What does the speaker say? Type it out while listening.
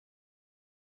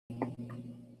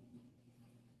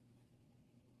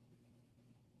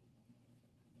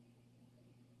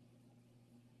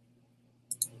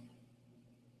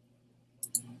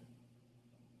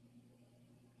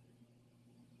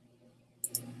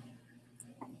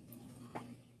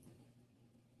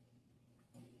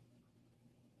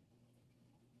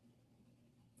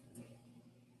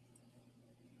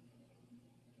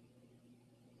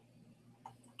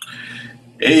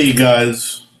Hey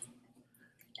guys,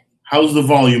 how's the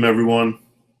volume, everyone?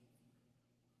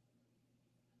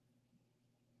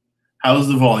 How's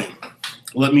the volume?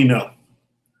 Let me know.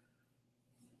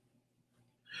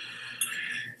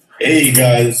 Hey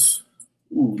guys,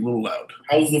 ooh, a little loud.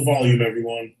 How's the volume,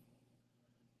 everyone?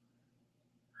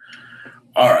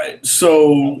 All right,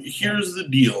 so here's the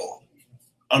deal.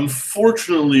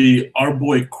 Unfortunately, our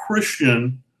boy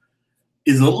Christian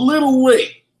is a little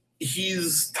late.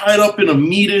 He's tied up in a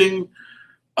meeting.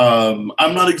 I'm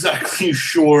not exactly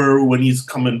sure when he's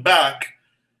coming back.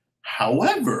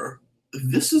 However,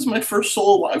 this is my first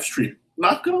solo live stream.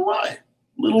 Not gonna lie,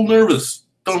 a little nervous.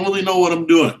 Don't really know what I'm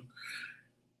doing.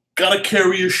 Gotta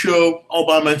carry a show all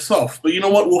by myself. But you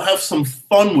know what? We'll have some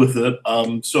fun with it.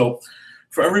 So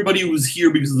for everybody who's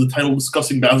here because of the title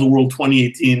discussing Baselworld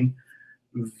 2018,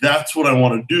 that's what I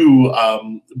want to do.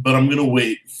 But I'm gonna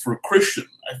wait for Christian.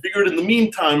 I figured in the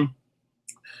meantime,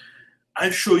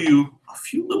 I'd show you a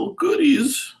few little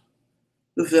goodies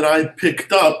that I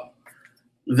picked up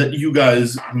that you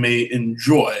guys may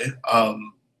enjoy.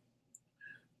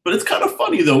 But it's kind of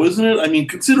funny, though, isn't it? I mean,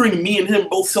 considering me and him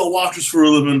both sell watches for a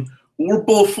living, we're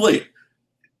both late.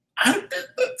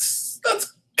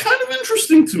 That's kind of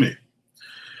interesting to me.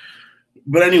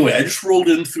 But anyway, I just rolled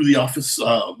in through the office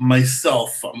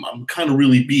myself. I'm kind of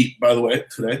really beat, by the way,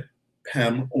 today.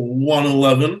 PAM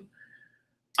 111.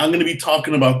 I'm going to be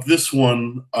talking about this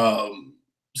one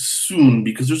soon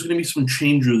because there's going to be some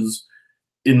changes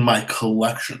in my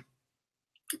collection.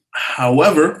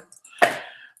 However,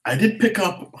 I did pick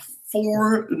up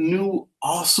 4 new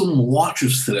awesome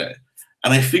watches today,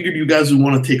 and I figured you guys would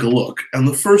want to take a look. And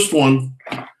the first one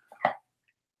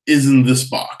is in this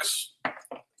box.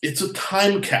 It's a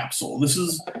time capsule. This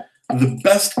is the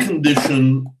best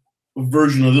condition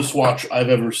version of this watch I've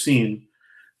ever seen.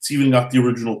 It's even got the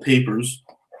original papers.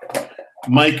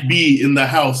 Mike B in the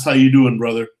house. How you doing,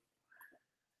 brother?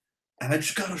 And I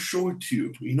just got to show it to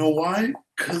you. You know why?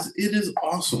 Because it is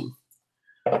awesome.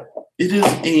 It is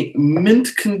a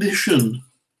mint condition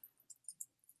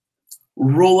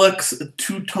Rolex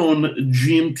two-tone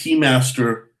GMT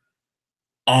Master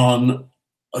on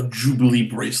a Jubilee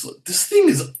bracelet. This thing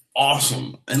is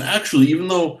awesome. And actually, even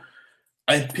though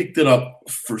I picked it up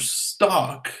for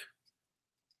stock,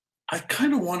 I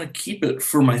kind of want to keep it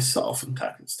for myself. In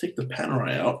fact, let's take the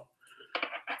Panerai out.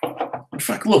 In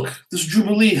fact, look, this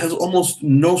Jubilee has almost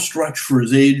no stretch for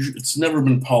his age. It's never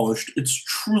been polished. It's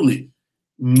truly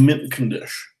mint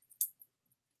condition.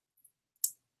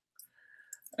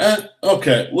 And,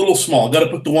 okay, a little small. Got to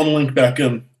put the one link back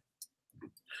in.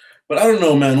 But I don't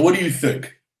know, man. What do you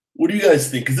think? What do you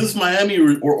guys think? Is this Miami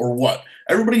or what?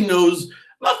 Everybody knows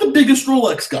I'm not the biggest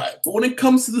Rolex guy, but when it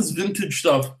comes to this vintage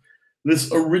stuff,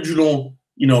 this original,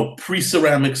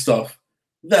 pre-ceramic stuff,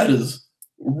 that is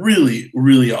really,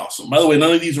 really awesome. By the way,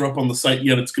 none of these are up on the site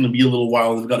yet. It's going to be a little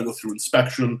while. They've got to go through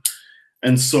inspection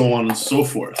and so on and so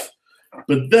forth.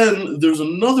 But then there's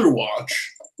another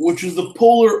watch, which is the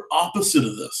polar opposite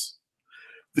of this.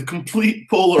 The complete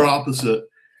polar opposite.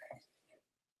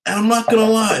 And I'm not going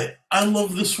to lie, I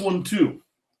love this one too.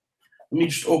 Let me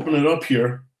just open it up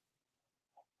here.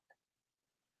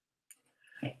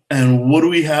 And what do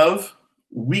we have?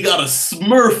 We got a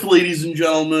Smurf, ladies and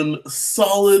gentlemen.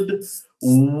 Solid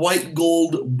white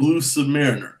gold blue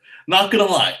Submariner. Not going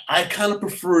to lie, I kind of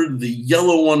prefer the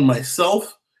yellow one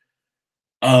myself.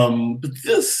 But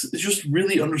this is just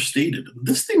really understated.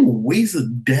 This thing weighs a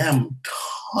damn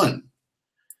ton.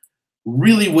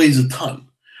 Really weighs a ton.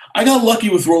 I got lucky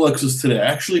with Rolexes today.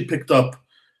 I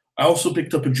also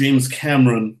picked up a James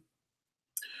Cameron.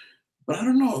 But I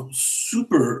don't know,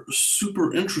 super,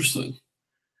 super interesting.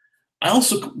 I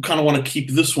also kind of want to keep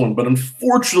this one, but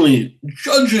unfortunately,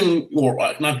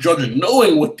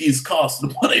 knowing what these cost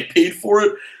and what I paid for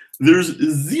it, there's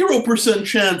 0%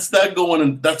 chance that's going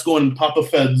in Papa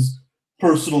Fed's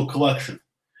personal collection.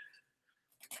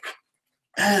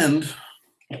 And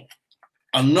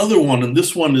another one, and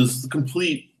this one is the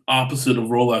complete opposite of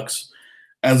Rolex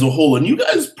as a whole. And you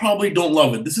guys probably don't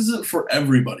love it. This isn't for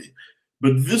everybody.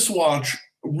 But this watch,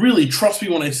 really, trust me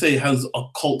when I say, has a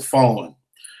cult following.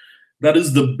 That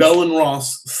is the Bell &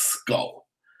 Ross Skull.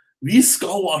 These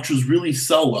skull watches really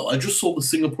sell well. I just sold the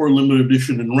Singapore limited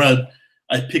edition in red.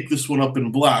 I picked this one up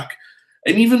in black.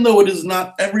 And even though it is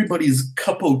not everybody's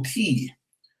cup of tea,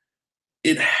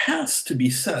 it has to be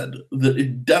said that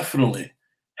it definitely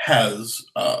has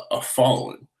a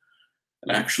following.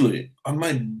 And actually, on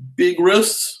my big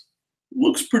wrists,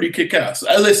 looks pretty kick-ass.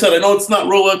 As I said, I know it's not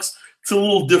Rolex. It's a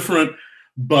little different,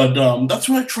 but that's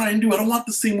what I try and do. I don't want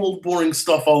the same old boring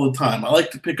stuff all the time. I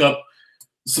like to pick up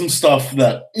some stuff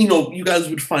that, you guys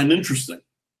would find interesting.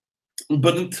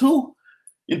 But until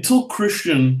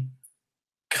Christian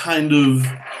kind of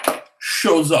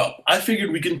shows up, I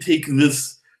figured we can take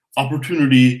this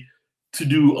opportunity to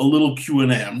do a little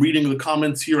Q&A. I'm reading the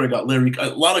comments here. I got Larry, a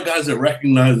lot of guys I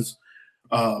recognize,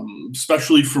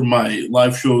 especially from my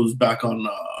live shows back on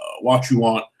Watch You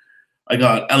Want. I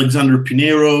got Alexander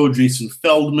Pinheiro, Jason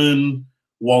Feldman,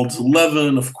 Walds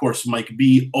 11, of course, Mike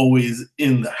B, always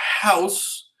in the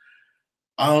house.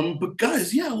 But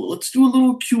guys, yeah, let's do a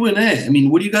little Q&A. I mean,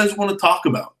 what do you guys want to talk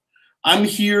about? I'm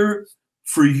here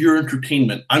for your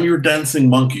entertainment. I'm your dancing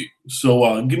monkey.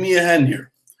 So give me a hand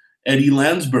here. Eddie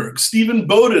Landsberg, Stephen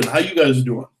Bowden, how you guys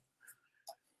doing?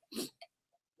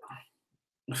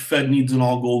 Fed needs an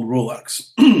all-gold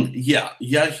Rolex.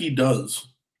 yeah, he does.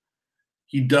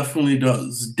 He definitely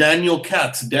does. Daniel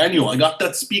Katz. Daniel, I got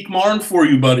that Speak Marn for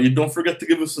you, buddy. Don't forget to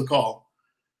give us a call.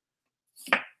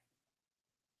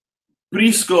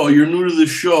 Prisco, you're new to the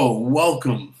show.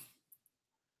 Welcome.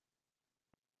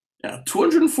 Yeah,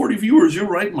 240 viewers. You're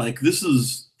right, Mike. This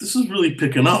is really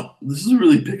picking up. This is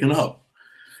really picking up.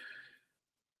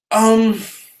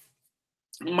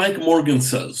 Mike Morgan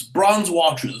says, bronze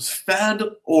watches, fad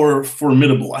or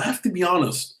formidable? I have to be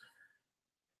honest.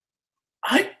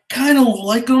 I kind of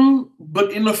like them,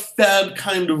 but in a fad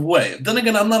kind of way. Then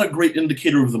again, I'm not a great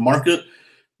indicator of the market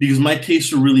because my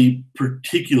tastes are really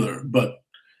particular. But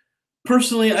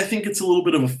personally, I think it's a little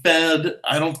bit of a fad.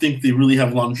 I don't think they really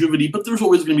have longevity, but there's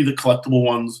always going to be the collectible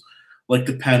ones like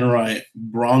the Panerai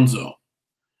Bronzo.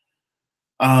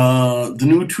 The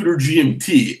new Tudor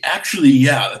GMT. Actually,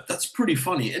 yeah, that's pretty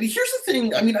funny. And here's the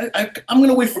thing. I mean, I'm going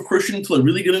to wait for Christian until I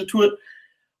really get into it.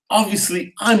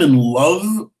 Obviously, I'm in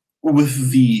love with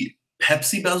the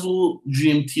Pepsi bezel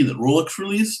GMT that Rolex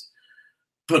released.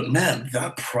 But man,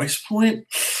 that price point,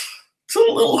 it's a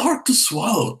little hard to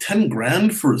swallow. 10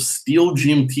 grand for a steel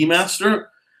GMT Master.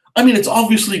 I mean, it's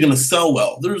obviously going to sell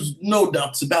well. There's no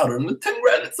doubts about it. And the 10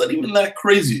 grand, it's not even that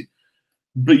crazy.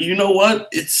 But you know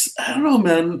what? I don't know,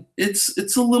 man. It's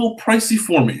a little pricey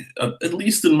for me, at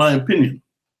least in my opinion.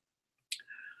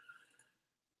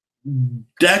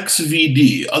 Dex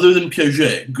VD, other than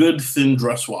Piaget, good thin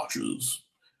dress watches.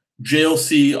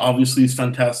 JLC obviously is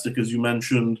fantastic, as you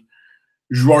mentioned.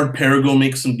 Girard Perregaux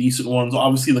makes some decent ones.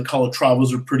 Obviously, the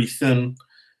Calatravas are pretty thin.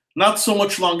 Not so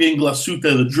much Lange Glashütte.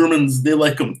 The Germans, they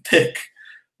like them thick.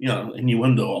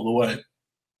 Innuendo all the way.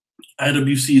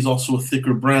 IWC is also a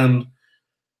thicker brand.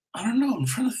 I don't know. I'm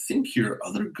trying to think here.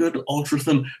 Other good ultra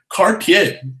thin.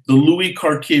 Cartier, the Louis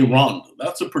Cartier Ronde.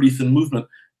 That's a pretty thin movement.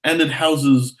 And it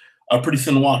houses a pretty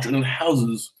thin watch. And it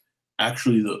houses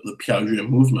actually the Piaget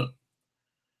movement.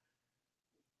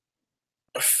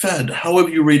 Fed, how have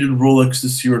you rated Rolex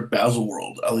this year at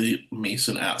Baselworld? Elliot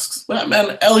Mason asks.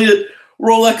 Man, Elliot,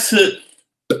 Rolex hit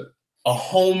a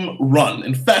home run.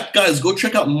 In fact, guys, go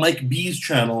check out Mike B's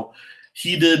channel.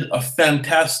 He did a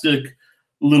fantastic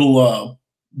little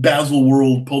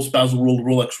Baselworld, post-Baselworld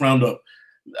Rolex roundup.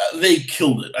 They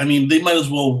killed it. I mean, they might as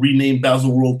well rename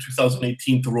Baselworld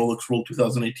 2018 to Rolex World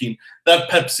 2018. That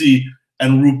Pepsi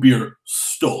and root beer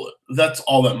stole it. That's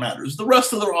all that matters. The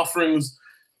rest of their offerings,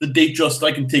 the date just,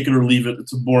 I can take it or leave it.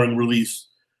 It's a boring release.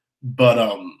 But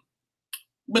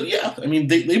yeah, I mean,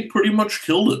 they pretty much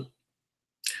killed it.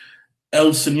 El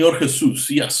Señor Jesus,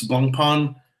 yes,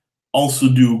 Blancpain also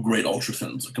do great ultra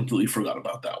thins. I completely forgot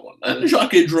about that one. And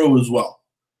Jacques Dro as well.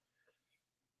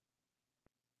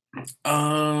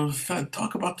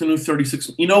 Talk about the new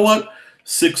 36. You know what?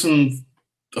 6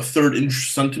 1/3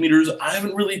 inch centimeters. I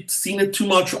haven't really seen it too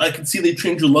much. I can see they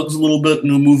changed the lugs a little bit,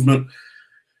 new movement.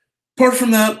 Apart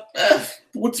from that,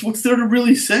 what's there to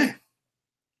really say?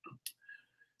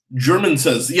 German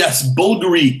says, yes,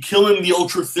 Bulgari killing the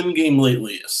ultra thin game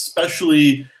lately,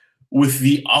 especially with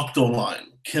the Octo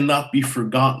line. Cannot be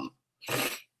forgotten.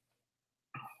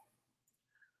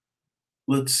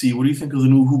 Let's see. What do you think of the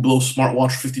new Hublot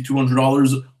smartwatch,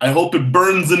 $5,200? I hope it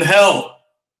burns in hell.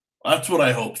 That's what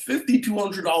I hope.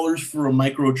 $5,200 for a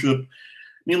microchip. I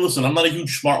mean, listen, I'm not a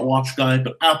huge smartwatch guy,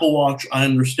 but Apple Watch, I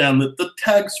understand that. The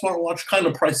Tag smartwatch, kind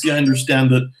of pricey, I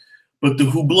understand it. But the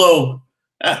Hublot,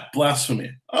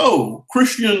 blasphemy. Oh,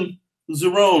 Christian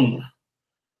Zerone.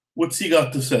 What's he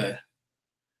got to say?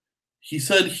 He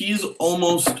said he's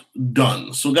almost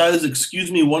done. So, guys,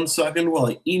 excuse me 1 second while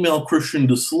I email Christian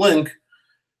this link,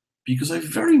 because I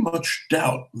very much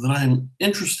doubt that I'm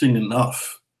interesting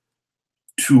enough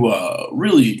to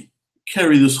really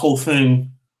carry this whole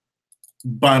thing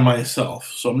by myself.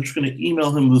 So I'm just going to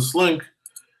email him this link.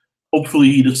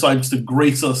 Hopefully he decides to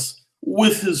grace us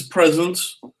with his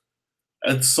presence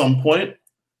at some point.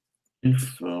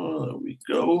 There we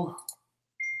go.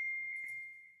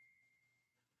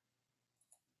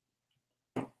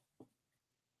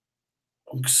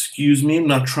 Excuse me, I'm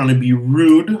not trying to be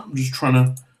rude. I'm just trying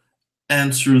to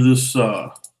answer this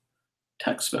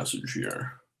text message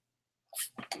here.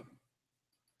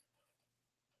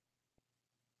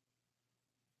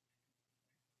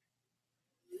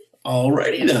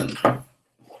 Alrighty then.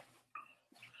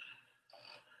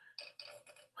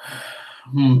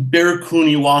 Bear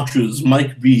Clooney watches,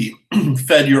 Mike B.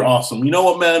 Fed, you're awesome. You know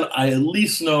what, man? I at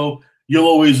least know you'll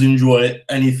always enjoy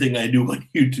anything I do on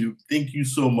YouTube. Thank you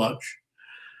so much.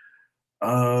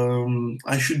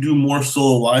 I should do more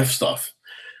solo live stuff.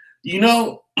 You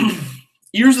know,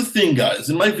 here's the thing, guys.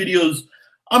 In my videos,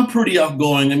 I'm pretty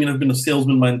outgoing. I mean, I've been a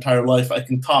salesman my entire life. I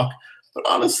can talk. But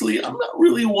honestly, I'm not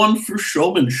really one for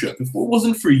showmanship. If it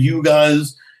wasn't for you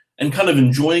guys and kind of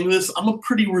enjoying this, I'm a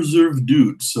pretty reserved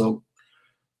dude. So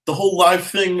the whole live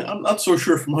thing, I'm not so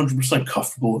sure if I'm 100%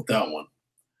 comfortable with that one.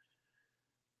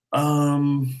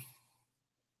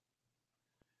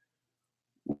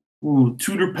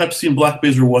 Tudor, Pepsi, and Black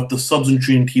Bays are what the subs and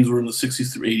G&Ts were in the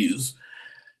 60s through 80s.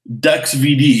 Dex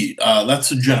VD,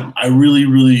 that's a gem. I really,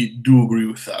 really do agree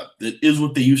with that. It is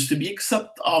what they used to be,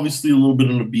 except obviously a little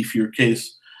bit in a beefier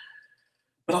case.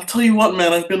 But I'll tell you what,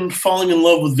 man, I've been falling in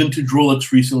love with vintage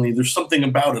Rolex recently. There's something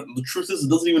about it. And the truth is, it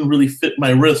doesn't even really fit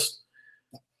my wrist.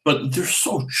 But they're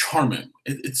so charming.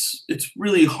 It's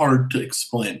really hard to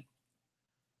explain.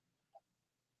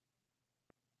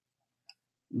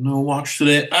 No watch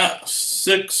today.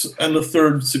 6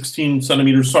 1/3, 16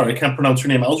 centimeters. Sorry, I can't pronounce your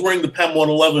name. I was wearing the PAM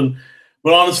 111,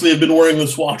 but honestly, I've been wearing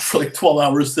this watch for like 12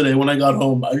 hours today. When I got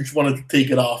home, I just wanted to take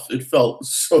it off. It felt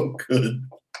so good.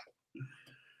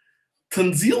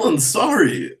 Tanzil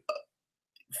Ansari,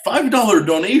 $5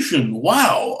 donation.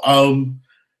 Wow.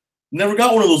 Never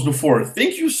got one of those before.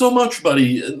 Thank you so much,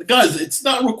 buddy. Guys, it's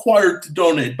not required to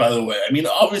donate, by the way. I mean,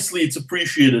 obviously, it's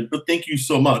appreciated, but thank you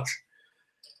so much.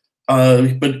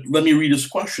 But let me read his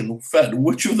question. Fed,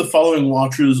 which of the following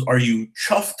watches are you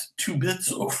chuffed 2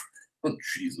 bits over? Oh,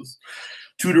 Jesus.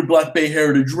 Tudor Black Bay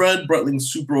Heritage Red, Breitling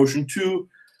Super Ocean 2,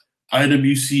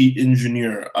 IWC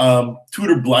Engineer.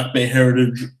 Tudor Black Bay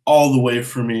Heritage all the way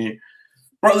for me.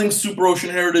 Breitling Super Ocean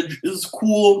Heritage is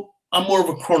cool. I'm more of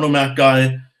a Chronomat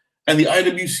guy. And the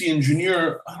IWC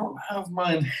Engineer, I don't have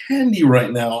mine handy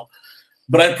right now,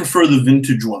 but I prefer the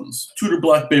vintage ones. Tudor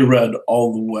Black Bay Red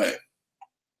all the way.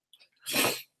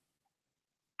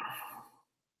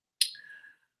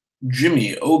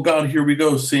 Jimmy, oh God, here we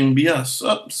go. Same BS.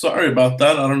 Oh, sorry about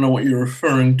that. I don't know what you're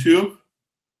referring to.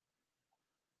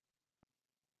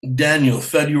 Daniel,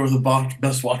 Fed, you are the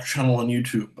best watch channel on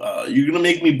YouTube. You're going to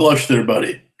make me blush there,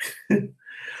 buddy.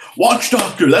 Watch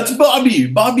Doctor, that's Bobby.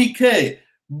 Bobby K.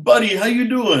 Buddy, how you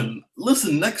doing?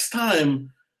 Listen, next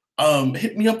time,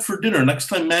 hit me up for dinner. Next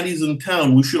time Maddie's in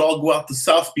town, we should all go out to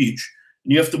South Beach.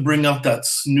 And you have to bring out that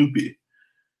Snoopy.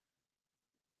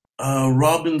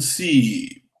 Robin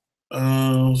C.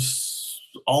 All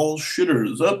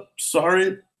shitters. Up.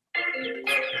 Sorry.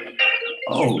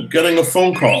 Oh, getting a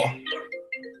phone call.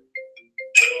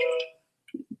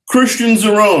 Christian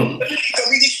Zerone.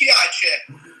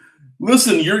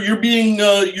 Listen, you're being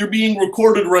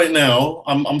recorded right now.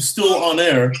 I'm still on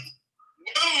air. We are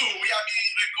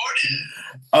being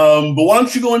recorded. But why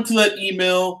don't you go into that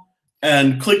email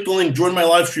and click the link, join my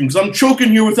live stream, because I'm choking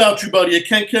here without you, buddy. I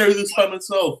can't carry this by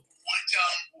myself.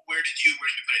 Where did you put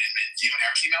it in? Theo and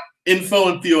Harris email? Info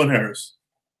and Theo and Harris.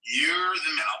 You're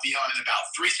the man. I'll be on in about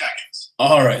 3 seconds.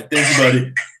 All right. Thank you,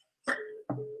 buddy.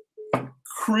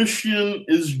 Christian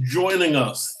is joining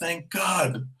us. Thank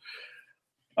God.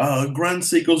 Grand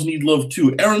Seikos need love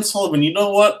too. Aaron Sullivan, you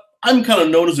know what? I'm kind of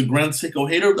known as a Grand Seiko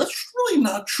hater. That's really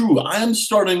not true. I am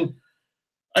starting.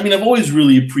 I mean, I've always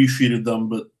really appreciated them,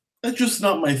 but that's just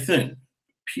not my thing.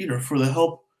 Peter, for the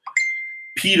help.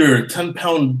 Peter,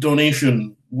 10-pound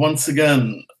donation once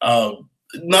again.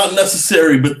 Not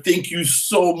necessary, but thank you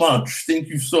so much. Thank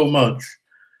you so much.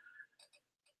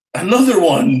 Another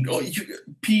one,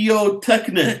 P.O.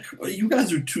 Technic. You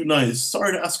guys are too nice.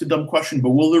 Sorry to ask a dumb question, but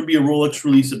will there be a Rolex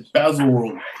release at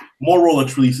Baselworld? More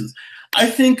Rolex releases. I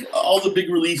think all the big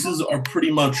releases are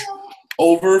pretty much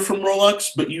over from Rolex,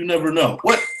 but you never know.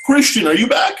 What? Christian, are you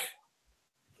back?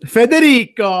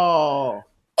 Federico!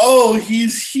 Oh,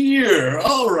 he's here.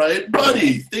 All right,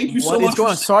 buddy. Thank you so What much. is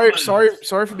going on?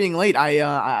 Sorry for being late.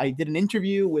 I did an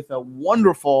interview with a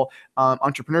wonderful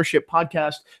entrepreneurship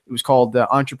podcast. It was called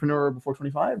Entrepreneur Before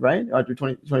 25, right?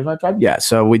 25 Tribe. Yeah.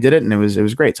 So we did it, and it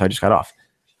was great. So I just got off.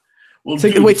 Well,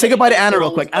 say goodbye to Anna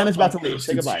real quick. Anna's Anna's about to leave.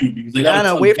 Say goodbye.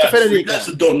 Anna, wave to Federico. You guys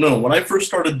that don't know, when I first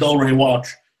started Del Rey Watch,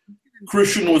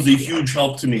 Christian was a huge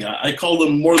help to me. I called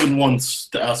him more than once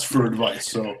to ask for advice.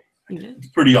 So it's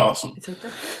pretty awesome.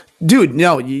 Dude,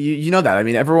 no, you know that. I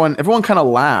mean, everyone kind of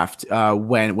laughed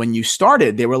when you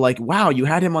started. They were like, "Wow, you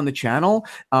had him on the channel,"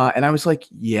 and I was like,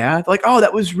 "Yeah." Like, "Oh,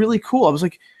 that was really cool." I was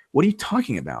like, "What are you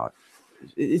talking about?"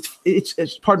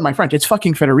 It's pardon my French. It's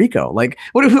fucking Federico. Like,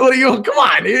 what are you? Come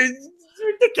on, it's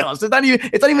ridiculous. It's not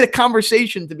even a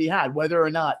conversation to be had whether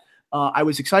or not I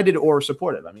was excited or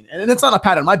supportive. I mean, and it's not a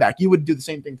pat on my back. You would do the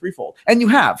same thing threefold, and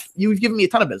you've given me a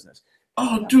ton of business.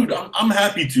 Oh, dude, I'm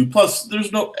happy to. Plus,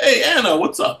 there's no. Hey, Anna,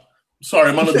 what's up? Sorry,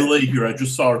 I'm on a delay here. I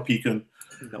just saw her peeking.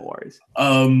 No worries.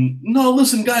 No,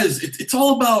 listen, guys, it's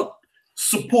all about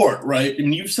support, right? I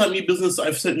mean, you've sent me business,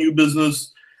 I've sent you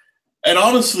business, and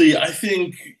honestly, I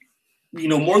think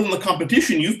more than the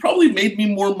competition, you've probably made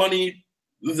me more money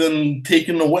than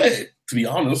taken away. To be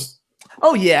honest.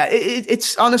 Oh yeah,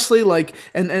 it's honestly like,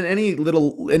 and any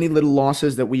little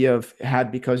losses that we have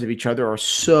had because of each other are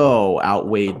so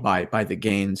outweighed by the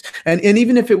gains. And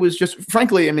even if it was just,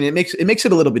 frankly, I mean, it makes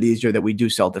it a little bit easier that we do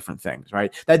sell different things,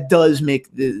 right? That does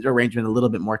make the arrangement a little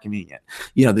bit more convenient.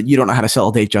 That you don't know how to sell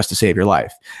a date just to save your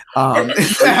life. I've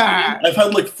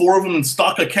had like 4 of them in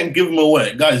stock. I can't give them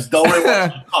away, guys.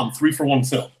 DelReyWatch.com 3-for-1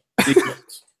 sale.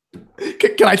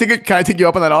 Can I take you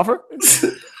up on that offer?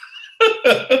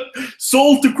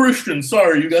 Sold to Christian.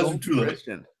 Sorry, you guys are too late.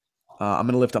 I'm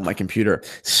gonna lift up my computer.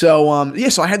 So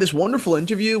so I had this wonderful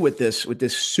interview with this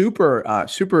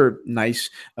super nice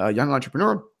young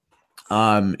entrepreneur,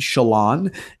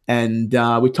 Shalon,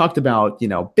 and we talked about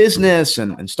business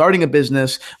and starting a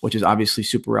business, which is obviously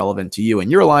super relevant to you in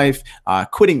your life.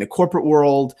 Quitting the corporate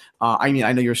world. I mean,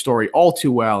 I know your story all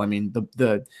too well. I mean,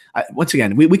 once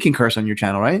again, we can curse on your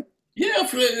channel, right? Yeah,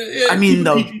 I mean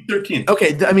PG-13.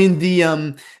 Okay, I mean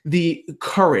the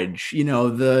courage,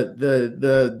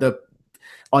 the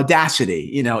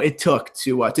audacity, it took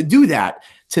to do that.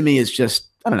 To me, is just,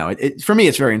 I don't know. For me,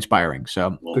 it's very inspiring.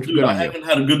 So, well, dude, I haven't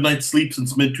had a good night's sleep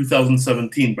since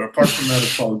mid-2017, but apart from that,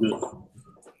 it's all good.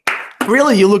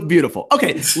 Really, you look beautiful.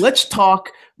 Okay, let's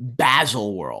talk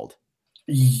Baselworld.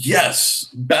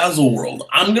 Yes, Baselworld.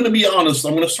 I'm gonna be honest.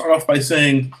 I'm gonna start off by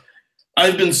saying,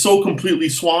 I've been so completely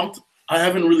swamped. I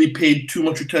haven't really paid too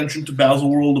much attention to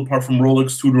Baselworld apart from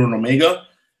Rolex, Tudor, and Omega.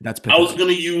 I was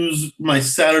going to use my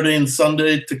Saturday and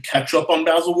Sunday to catch up on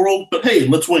Baselworld, but hey,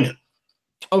 let's wing it.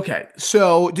 Okay,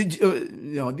 so did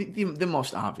the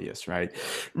most obvious, right?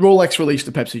 Rolex released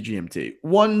the Pepsi GMT.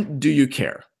 One, do you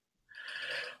care?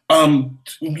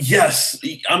 Yes,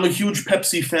 I'm a huge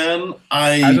Pepsi fan.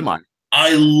 As am I.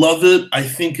 I love it. I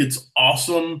think it's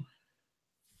awesome.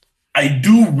 I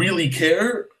do really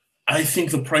care. I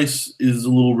think the price is a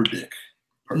little ridiculous.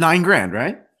 $9,000,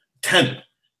 right? 10.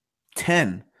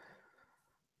 10.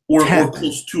 Or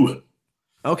close to it.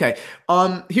 Okay.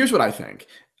 Here's what I think.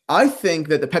 I think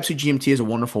that the Pepsi GMT is a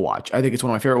wonderful watch. I think it's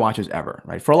one of my favorite watches ever,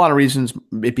 right? For a lot of reasons,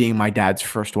 it being my dad's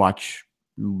first watch,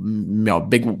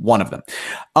 big one of them.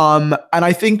 And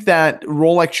I think that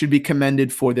Rolex should be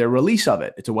commended for their release of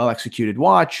it. It's a well-executed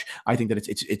watch. I think that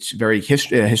it's very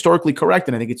historically correct,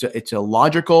 and I think it's a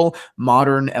logical,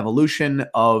 modern evolution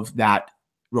of that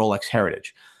Rolex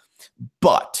heritage.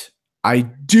 But I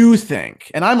do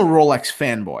think, and I'm a Rolex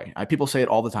fanboy. People say it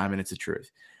all the time, and it's the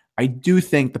truth. I do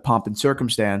think the pomp and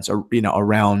circumstance,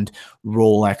 around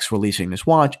Rolex releasing this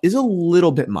watch is a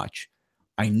little bit much.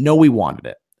 I know we wanted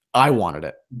it. I wanted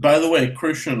it. By the way,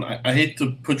 Christian, I hate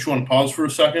to put you on pause for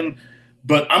a second,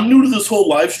 but I'm new to this whole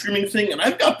live streaming thing, and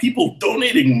I've got people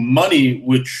donating money,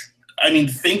 which, I mean,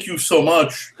 thank you so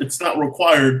much. It's not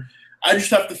required. I just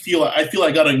have to feel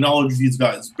I got to acknowledge these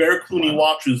guys. Bear Clooney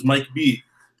Watches, Mike B.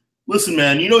 Listen,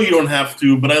 man, you don't have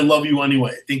to, but I love you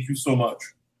anyway. Thank you so much.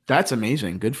 That's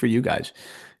amazing. Good for you guys.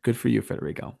 Good for you,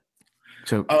 Federico.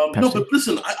 So no, but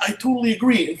listen, I totally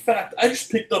agree. In fact, I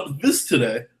just picked up this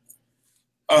today.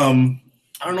 I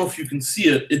don't know if you can see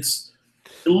it. It's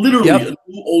literally a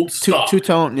new old stock.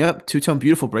 Two-tone,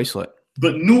 beautiful bracelet.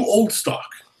 But new old stock.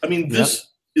 I mean, this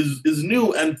is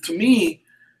new, and to me,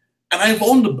 and I've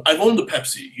owned the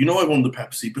Pepsi. I've owned the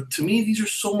Pepsi, but to me, these are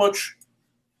so much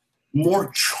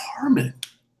more charming.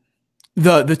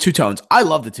 The two tones. I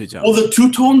love the two tones. Well, the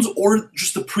two tones or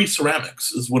just the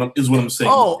pre-ceramics is what I'm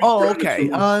saying. Okay.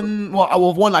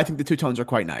 Well, one, I think the two tones are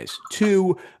quite nice.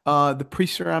 Two, the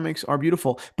pre-ceramics are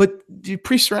beautiful, but the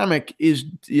pre-ceramic is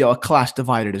a class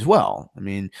divided as well. I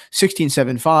mean,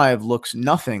 167.5 looks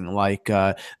nothing like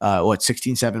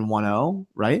 16710,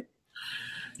 right?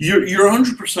 You're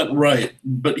 100% right,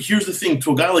 but here's the thing: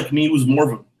 to a guy like me who's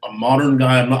more of a modern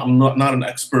guy, I'm not an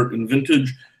expert in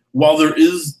vintage. While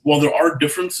there are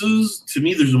differences, to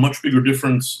me, there's a much bigger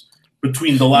difference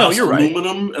between the last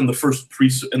aluminum and the first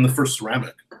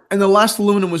ceramic. And the last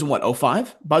aluminum was what,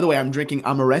 05? By the way, I'm drinking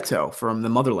amaretto from the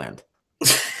motherland.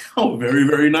 Oh, very,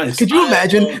 very nice. Could you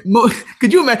imagine?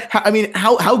 I mean,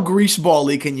 how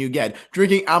greaseball-y can you get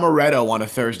drinking amaretto on a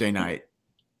Thursday night?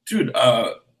 Dude,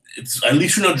 it's at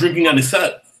least you're not drinking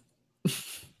anisette.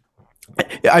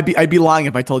 I'd be lying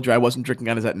if I told you I wasn't drinking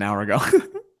anisette an hour ago.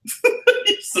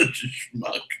 Such a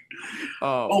schmuck.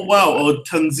 Oh wow.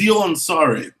 Tanzil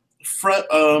Ansari.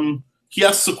 He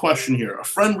asks a question here. A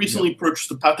friend recently purchased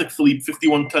a Patek Philippe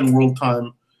 5110 World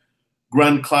Time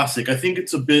Grand Classic. I think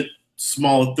it's a bit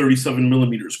small at 37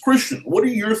 millimeters. Christian, what are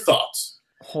your thoughts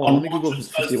on watches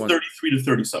size 33 to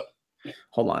 37?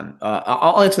 Hold on.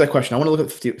 I'll answer that question. I want to look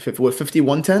at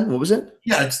 5110. What was it?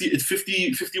 Yeah, it's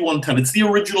 5110. It's the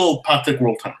original Patek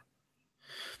World Time.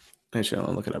 Actually, I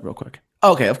want to look it up real quick.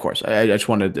 Okay, of course. I just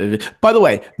wanted to. By the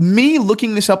way, me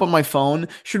looking this up on my phone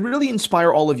should really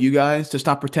inspire all of you guys to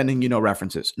stop pretending you know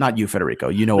references. Not you, Federico.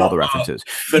 You know all the references.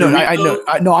 No, I know.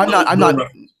 No, I'm not. I'm not.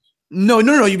 No.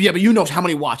 Yeah, but you know how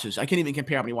many watches. I can't even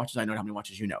compare how many watches I know, how many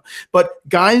watches you know. But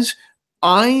guys,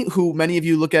 who many of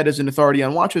you look at as an authority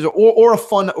on watches, or a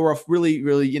fun, or a really,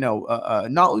 really,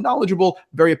 knowledgeable,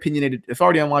 very opinionated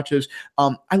authority on watches.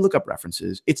 I look up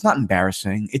references. It's not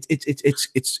embarrassing.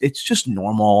 It's just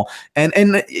normal. And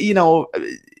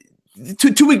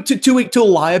to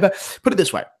lie about. Put it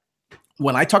this way: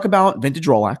 when I talk about vintage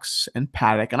Rolex and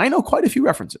Patek, and I know quite a few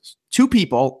references to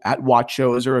people at watch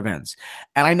shows or events,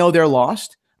 and I know they're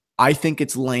lost. I think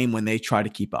it's lame when they try to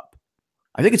keep up.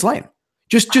 I think it's lame.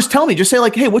 Just tell me, just say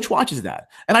like, hey, which watch is that?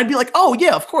 And I'd be like, oh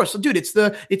yeah, of course. Dude, it's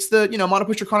the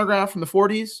monopicture chronograph from the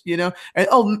 40s, and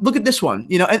oh, look at this one,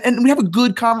 and we have a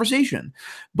good conversation.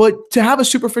 But to have a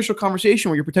superficial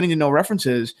conversation where you're pretending to know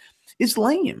references is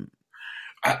lame.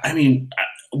 I mean,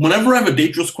 whenever I have a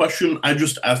dangerous question, I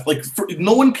just ask,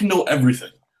 no one can know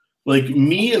everything. Like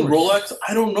me and Rolex,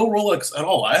 I don't know Rolex at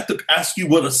all. I have to ask you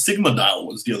what a Sigma dial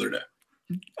was the other day.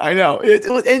 I know.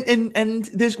 And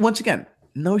there's, once again,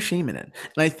 no shame in it.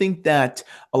 And I think that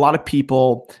a lot of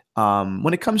people,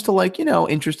 when it comes to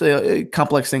interest,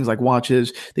 complex things like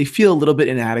watches, they feel a little bit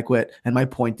inadequate. And my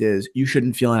point is, you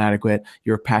shouldn't feel inadequate.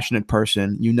 You're a passionate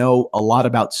person. You know a lot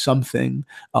about something,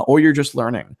 or you're just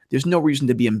learning. There's no reason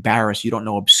to be embarrassed. You don't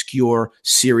know obscure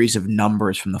series of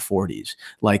numbers from the 40s.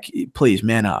 Like, please,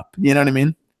 man up. You know what I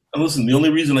mean? And listen, the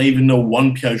only reason I even know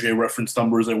one Piaget reference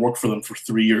number is I worked for them for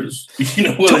 3 years. You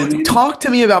know what I mean? Talk to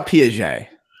me about Piaget.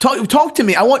 Talk to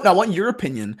me. I want your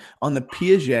opinion on the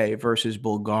Piaget versus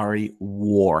Bulgari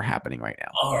war happening right now.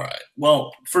 All right.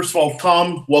 Well, first of all,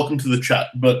 Tom, welcome to the chat.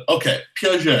 But okay,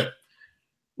 Piaget.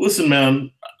 Listen, man,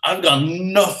 I've got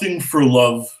nothing for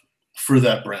love for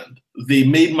that brand. They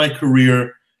made my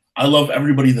career. I love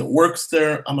everybody that works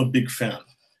there. I'm a big fan.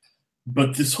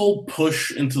 But this whole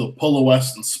push into the Polo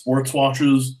West and sports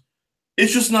watches,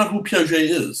 it's just not who Piaget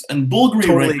is. And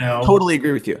Bulgari right now. Totally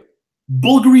agree with you.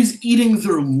 Bulgari's eating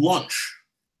their lunch.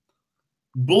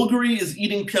 Bulgari is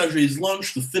eating Piaget's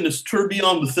lunch, the thinnest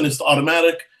tourbillon, the thinnest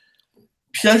automatic.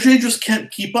 Piaget just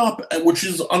can't keep up, which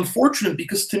is unfortunate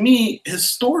because to me,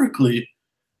 historically,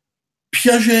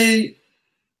 Piaget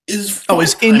is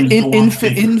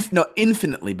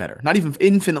infinitely better. Not even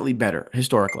infinitely better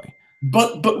historically.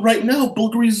 But right now,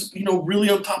 Bulgari's really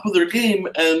on top of their game,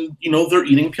 and they're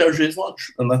eating Piaget's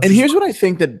lunch. And here's what I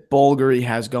think that Bulgari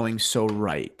has going so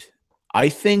right. I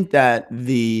think that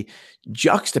the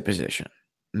juxtaposition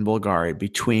in Bulgari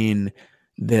between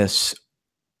this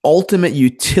ultimate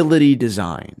utility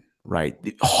design, right?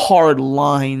 The hard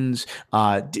lines,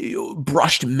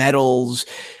 brushed metals,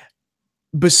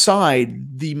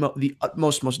 beside the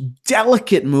most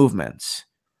delicate movements.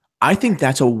 I think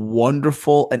that's a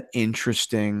wonderful and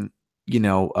interesting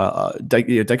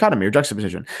dichotomy or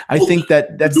juxtaposition. I think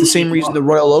that's the same reason the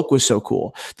Royal Oak was so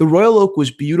cool. The Royal Oak was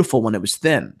beautiful when it was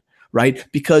thin. Right?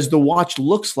 Because the watch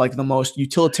looks like the most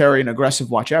utilitarian, aggressive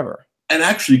watch ever. And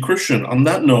actually, Christian, on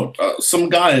that note, some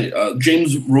guy,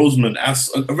 James Roseman,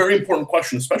 asks a very important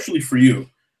question, especially for you.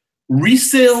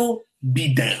 Resale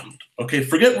be damned. Okay,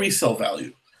 forget resale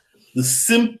value. The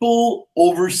simple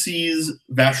overseas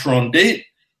Vacheron date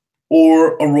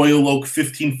or a Royal Oak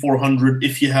 15400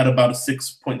 if you had about a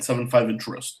 6.75 inch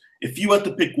wrist? If you had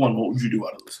to pick one, what would you do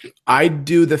out of this two? I'd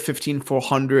do the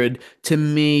 15400. To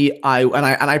me,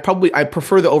 I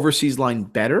prefer the overseas line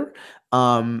better.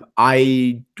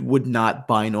 I would not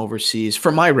buy an overseas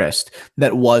for my wrist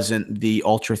that wasn't the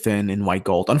ultra thin in white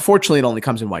gold. Unfortunately, it only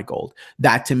comes in white gold.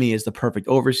 That to me is the perfect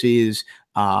overseas.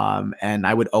 And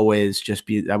I would always just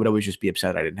be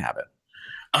upset I didn't have it.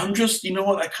 I'm just, you know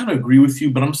what? I kind of agree with you,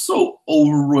 but I'm so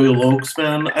over Royal Oaks,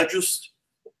 man.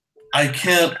 I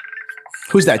can't.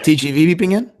 Who's that? TGV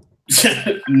beeping in?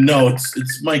 No,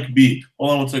 it's Mike B.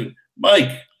 Hold on one second.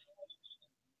 Mike.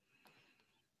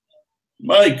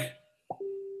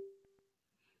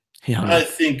 Yeah. I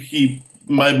think he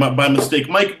by mistake.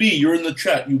 Mike B, you're in the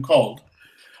chat. You called.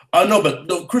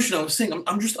 No, Christian, I was saying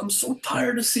I'm so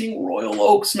tired of seeing Royal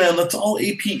Oaks, man. That's all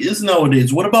AP is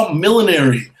nowadays. What about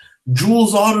Millinery,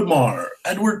 Jules Audemars,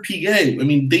 Edward Piguet? I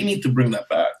mean, they need to bring that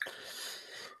back.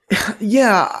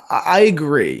 Yeah, I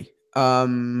agree.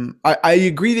 I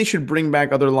agree they should bring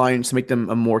back other lines to make them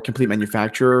a more complete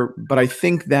manufacturer. But I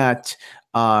think that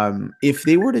if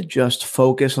they were to just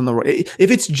focus on if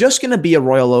it's just going to be a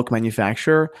Royal Oak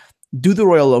manufacturer, do the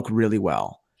Royal Oak really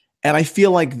well. And I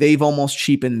feel like they've almost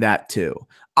cheapened that too.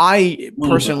 I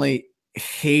personally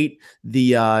hate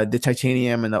the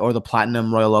titanium or the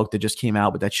platinum Royal Oak that just came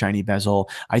out with that shiny bezel.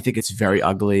 I think it's very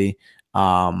ugly.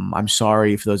 I'm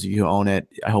sorry for those of you who own it.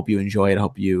 I hope you enjoy it. I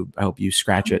hope you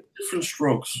scratch it. Different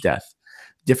strokes. Death.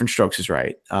 Different strokes is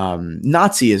right.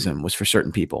 Nazism was for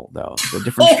certain people, though. The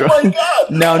different strokes. Oh my God!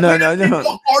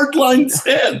 No. Hardline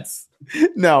stance.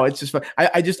 No, it's just fun.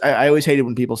 I always hated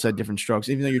when people said different strokes,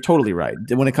 even though you're totally right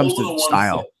when it comes to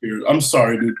style. I'm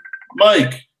sorry, dude.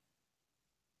 Mike.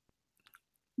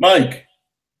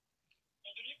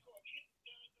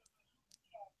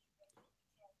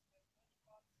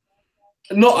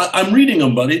 No, I'm reading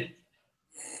them, buddy.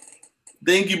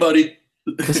 Thank you, buddy.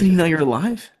 Doesn't he know you're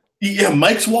alive? Yeah,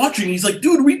 Mike's watching. He's like,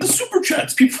 dude, read the super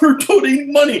chats. People are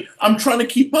donating money. I'm trying to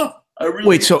keep up.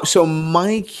 Wait, so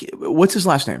Mike, what's his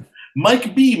last name?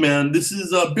 Mike B, man. This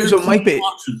is Mike B.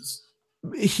 Watches.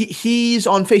 He's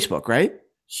on Facebook, right?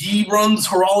 He runs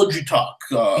Horology Talk.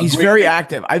 He's very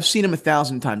active. I've seen him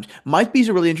 1,000 times. Mike B's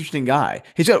a really interesting guy.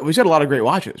 He's got a lot of great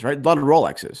watches, right? A lot of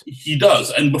Rolexes. He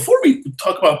does. And before we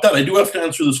talk about that, I do have to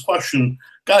answer this question.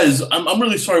 Guys, I'm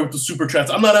really sorry with the super chats.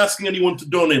 I'm not asking anyone to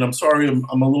donate. I'm sorry.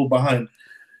 I'm a little behind.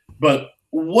 But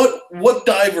what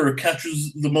diver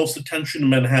catches the most attention in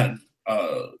Manhattan,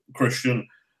 Christian?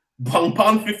 Bang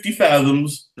Pong 50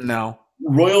 Fathoms. No.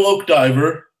 Royal Oak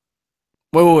diver.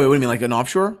 Wait. What do you mean, like an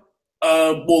offshore?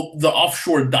 Well, the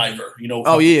offshore diver, you know.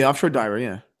 Oh, yeah, offshore diver,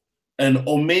 yeah. An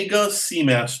Omega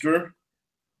Seamaster,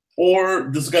 or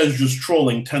this guy's just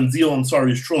trolling. Tanzil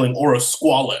Ansari is trolling, or a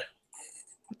Squale.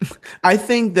 I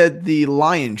think that the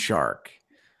lion shark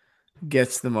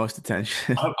gets the most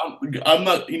attention. I'm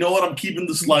not. You know what? I'm keeping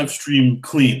this live stream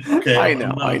clean. Okay. I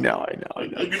know. I'm gonna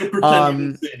pretend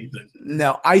you didn't say anything.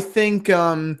 No, I think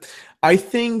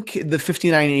the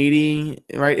 5980,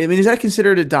 right? I mean, is that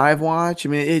considered a dive watch? I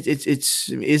mean,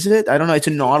 is it? I don't know. It's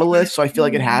a Nautilus, so I feel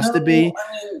like it has to be.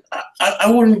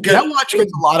 I wouldn't get that watch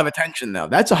gets a lot of attention though.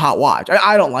 That's a hot watch.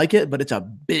 I don't like it, but it's a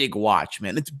big watch,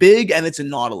 man. It's big and it's a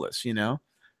Nautilus, you know.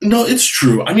 No, it's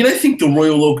true. I mean, I think the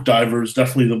Royal Oak diver is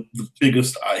definitely the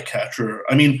biggest eye catcher.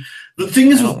 I mean, the thing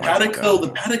is with Patek though,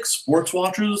 the Patek sports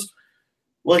watches,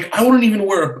 like I wouldn't even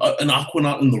wear an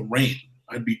Aquanaut in the rain.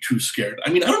 I'd be too scared.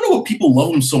 I mean, I don't know what people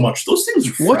love them so much. Those things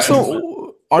are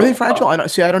fragile. Are they fragile? I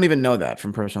don't even know that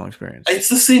from personal experience. It's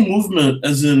the same movement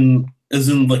as in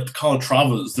like the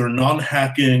Calatravas. They're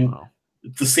non-hacking. Wow.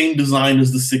 It's the same design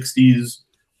as the 60s.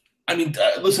 I mean,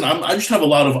 listen, I just have a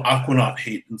lot of Aquanaut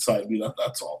hate inside me.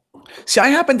 That's all. See, I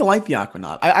happen to like the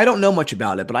Aquanaut. I don't know much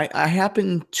about it, but I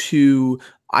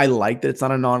like that it's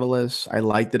not a Nautilus. I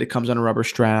like that it comes on a rubber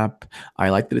strap. I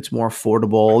like that it's more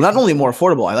affordable. Not only more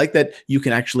affordable, I like that you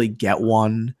can actually get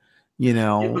one, you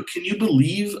know. Yeah, but can you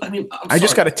believe? I mean, I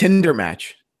just got a Tinder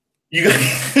match. You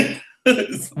got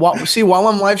while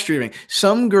I'm live streaming,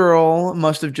 some girl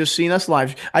must have just seen us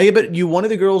live. I bet you one of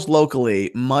the girls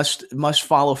locally must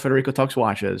follow Federico Talks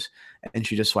Watches, and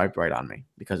she just swiped right on me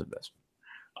because of this.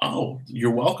 Oh,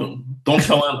 you're welcome. Don't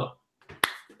tell Anna.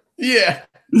 Yeah.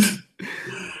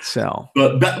 So,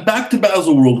 but back to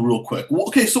Baselworld real quick.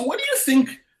 Okay, so what do you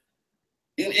think?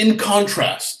 In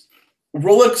contrast,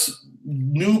 Rolex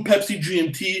new Pepsi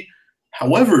GMT,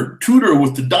 however, Tudor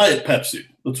with the Diet Pepsi.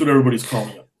 That's what everybody's calling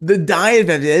it. The Diet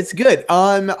Pepsi, it's good.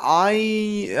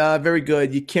 Very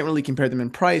good. You can't really compare them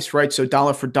in price, right? So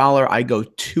dollar for dollar, I go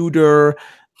Tudor.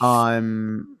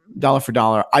 dollar for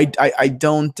dollar. I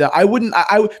don't. I wouldn't.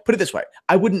 I would put it this way.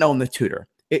 I wouldn't own the Tudor.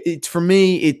 It's for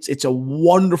me. It's a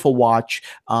wonderful watch.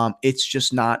 It's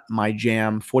just not my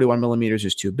jam. 41 millimeters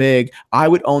is too big. I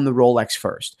would own the Rolex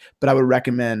first, but I would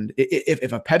recommend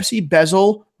if a Pepsi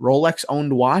bezel Rolex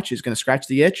owned watch is going to scratch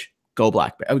the itch, go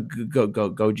black. Go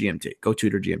GMT. Go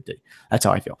Tudor GMT. That's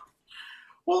how I feel.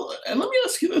 Well, and let me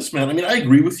ask you this, man. I mean, I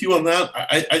agree with you on that.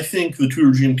 I think the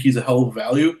Tudor GMT is a hell of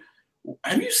value.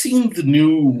 Have you seen the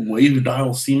new Wave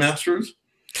Dial Seamasters?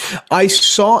 I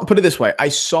saw, put it this way, I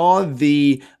saw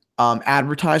the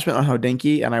advertisement on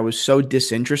Hodinkee, and I was so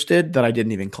disinterested that I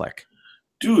didn't even click.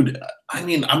 Dude, I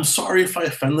mean, I'm sorry if I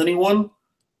offend anyone,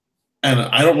 and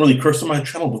I don't really curse on my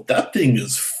channel, but that thing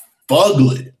is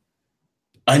fugly.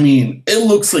 I mean, it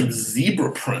looks like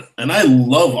zebra print, and I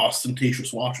love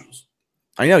ostentatious watches.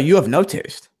 I know, you have no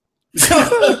taste.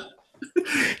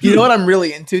 You know what I'm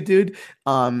really into, dude?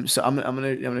 So I'm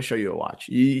gonna show you a watch.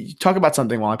 You talk about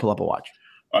something while I pull up a watch.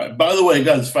 All right. By the way,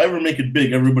 guys, if I ever make it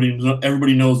big, everybody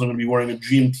knows I'm going to be wearing a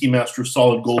GMT Master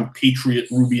Solid Gold Patriot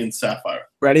Ruby and Sapphire.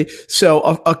 Ready? So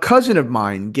a cousin of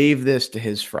mine gave this to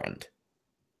his friend.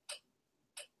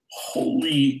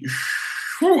 Holy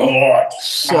shit.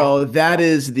 So that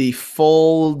is the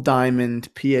full diamond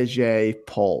Piaget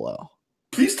Polo.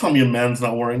 Please tell me a man's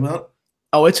not wearing that.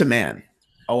 Oh, it's a man.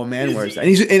 Oh, a man wears that.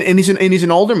 And he's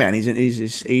an older man. He's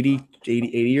 80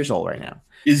 years old right now.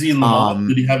 Is he in the mall?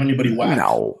 Did he have anybody whacked?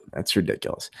 No, that's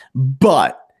ridiculous.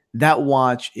 But that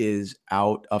watch is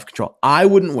out of control. I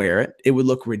wouldn't wear it. It would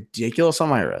look ridiculous on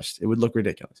my wrist. It would look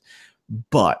ridiculous.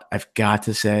 But I've got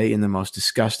to say, in the most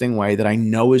disgusting way that I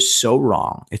know is so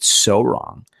wrong, it's so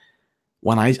wrong.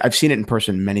 When I've seen it in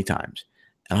person many times,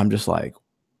 and I'm just like,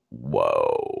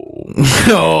 whoa.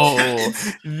 Oh,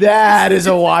 that is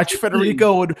a watch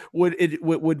Federico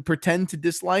would pretend to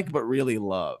dislike, but really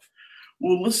love.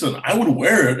 Well, listen, I would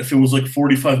wear it if it was like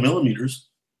 45 millimeters.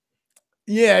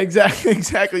 Yeah,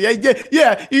 exactly. Yeah.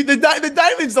 The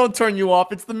diamonds don't turn you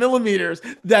off. It's the millimeters.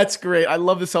 That's great. I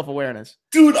love the self-awareness.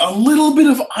 Dude, a little bit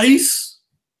of ice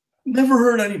never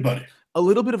hurt anybody. A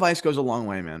little bit of ice goes a long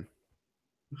way, man.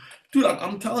 Dude,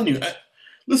 I'm telling you.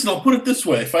 Listen, I'll put it this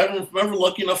way. If I'm ever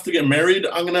lucky enough to get married,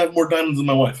 I'm going to have more diamonds than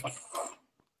my wife.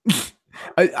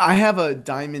 I have a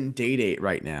diamond date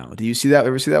right now. Do you see that?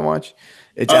 Ever see that watch?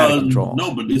 It's out of control.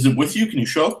 No, but is it with you? Can you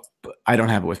show? But I don't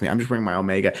have it with me. I'm just wearing my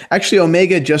Omega. Actually,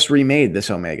 Omega just remade this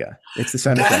Omega. It's the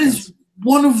center. That is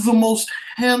one of the most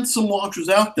handsome watches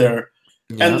out there.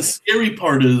 Yeah. And the scary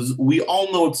part is we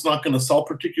all know it's not going to sell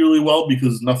particularly well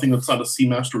because nothing that's not a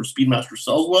Seamaster or Speedmaster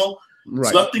sells well.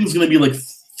 Right. So that thing's going to be like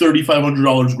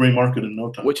 $3,500 gray market in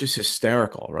no time. Which is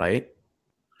hysterical, right?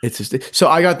 It's just, so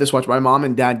I got this watch. My mom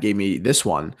and dad gave me this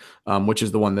one, which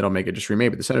is the one that Omega just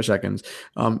remade with the center seconds,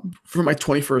 for my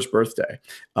 21st birthday.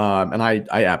 And I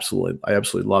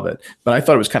absolutely love it. But I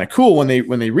thought it was kind of cool when they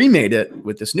remade it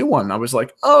with this new one. I was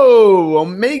like, oh,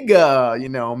 Omega,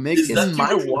 making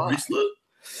my watch.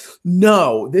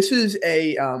 No, this is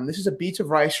a Beats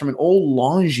of Rice from an old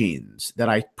Longines that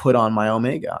I put on my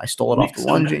Omega. I stole it off the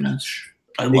Longines.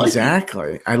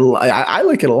 Exactly. I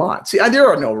like it a lot. See, there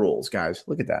are no rules, guys.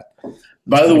 Look at that.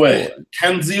 By the way,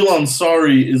 Kanzil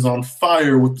Ansari is on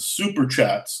fire with the super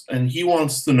chats, and he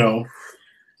wants to know,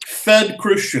 Fed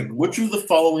Christian, which of the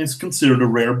following is considered a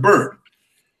rare bird?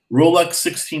 Rolex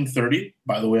 1630.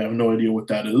 By the way, I have no idea what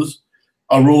that is.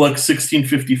 A Rolex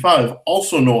 1655.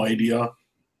 Also no idea.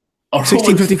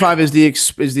 1655 is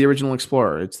the original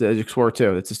Explorer. It's the Explorer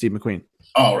 2. It's the Steve McQueen.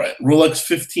 All right. Rolex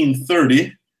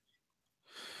 1530.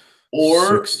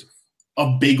 Or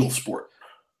a Bagel Sport.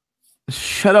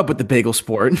 Shut up with the Bagel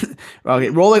Sport. Okay,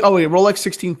 Rolex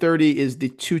 1630 is the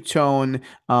two-tone,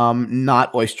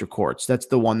 not oyster quartz. That's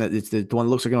the one that it's the one that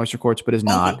looks like an oyster quartz, but is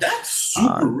not. But that's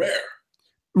super rare.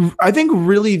 I think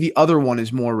really the other one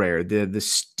is more rare. The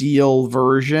steel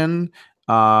version,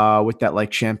 with that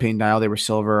like champagne dial, they were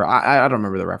silver. I don't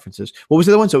remember the references. What was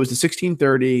the other one? So it was the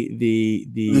 1630, the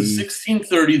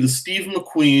 1630, the Steve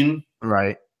McQueen,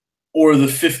 right? Or the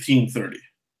 1530.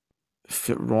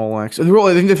 Rolex.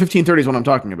 I think the 1530 is what I'm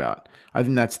talking about. I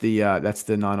think that's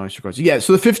the non-oyster quartz. Yeah.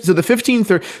 So the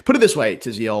 1530. Put it this way,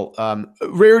 Tiziel.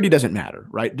 Rarity doesn't matter,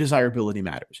 right? Desirability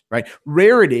matters, right?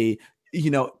 Rarity,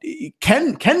 it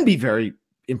can be very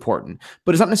important,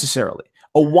 but it's not necessarily.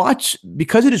 A watch,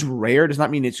 because it is rare, does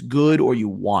not mean it's good or you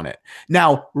want it.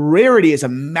 Now, rarity is a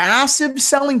massive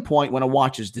selling point when a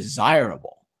watch is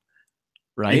desirable.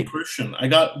 Right? Hey, Christian, I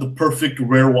got the perfect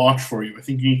rare watch for you. I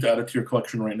think you need to add it to your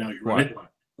collection right now. You ready?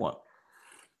 What?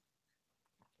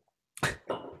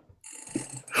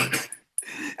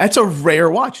 That's a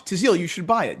rare watch. Tazil, you should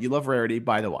buy it. You love rarity.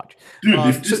 Buy the watch. Dude,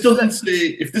 if this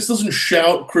doesn't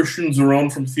shout Christian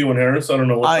Zerone from Theo and Harris, I don't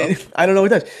know what does. I don't know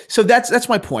what it does. So that's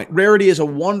my point. Rarity is a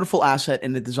wonderful asset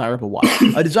in a desirable watch.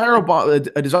 a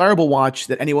desirable watch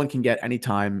that anyone can get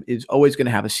anytime is always going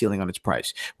to have a ceiling on its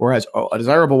price. Whereas a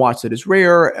desirable watch that is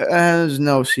rare has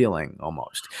no ceiling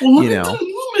almost. Well, look at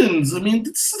the lumens. I mean,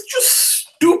 it's just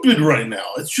stupid right now.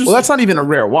 It's just that's not even a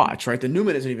rare watch, right? The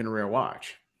Newman isn't even a rare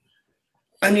watch.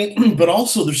 I mean, but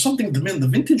also there's something, the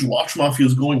vintage watch mafia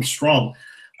is going strong.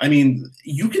 I mean,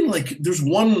 you can there's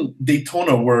one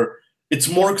Daytona where it's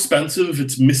more expensive if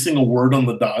it's missing a word on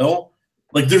the dial.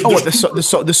 There's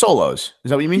the solos. Is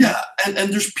that what you mean? Yeah,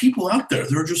 and there's people out there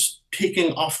that are just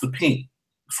taking off the paint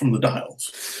from the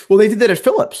dials. Well, they did that at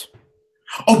Philips.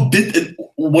 Oh,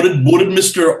 what did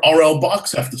Mr. RL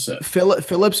Box have to say?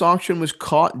 Philips auction was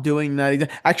caught doing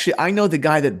that. Actually, I know the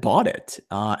guy that bought it,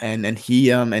 and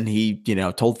he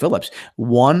told Philips,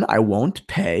 one, I won't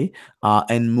pay,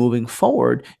 and moving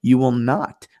forward, you will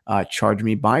not charge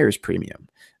me buyer's premium,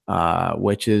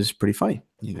 which is pretty funny.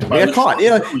 They got caught,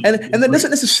 and that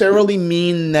doesn't necessarily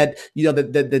mean that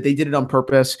that they did it on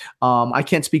purpose. I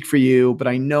can't speak for you, but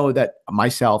I know that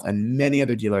myself and many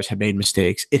other dealers have made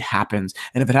mistakes. It happens,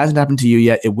 and if it hasn't happened to you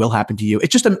yet, it will happen to you. It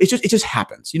just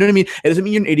happens. You know what I mean? It doesn't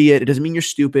mean you're an idiot. It doesn't mean you're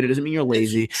stupid. It doesn't mean you're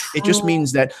lazy. It just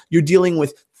means that you're dealing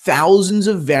with thousands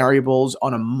of variables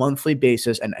on a monthly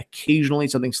basis, and occasionally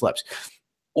something slips.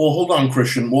 Well, hold on,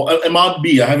 Christian. Well, Ahmad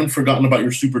B, I haven't forgotten about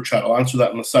your super chat. I'll answer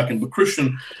that in a second. But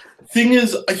Christian, thing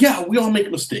is, yeah, we all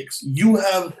make mistakes. You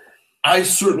have, I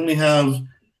certainly have,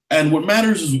 and what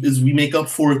matters is we make up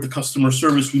for it. The customer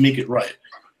service, we make it right.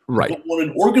 Right. But when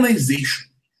an organization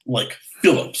like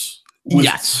Philips, with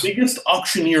the biggest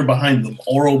auctioneer behind them,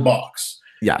 Oro Box,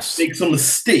 makes a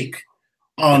mistake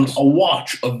on a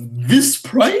watch of this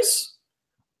price.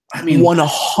 I mean,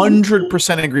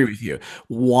 100% agree with you.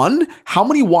 One, how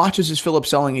many watches is Philips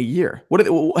selling a year?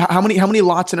 How many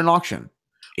lots in an auction?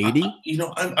 80?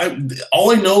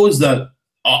 All I know is that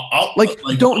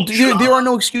there are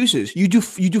no excuses. You do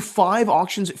 4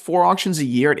 auctions a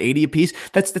year at 80 a piece.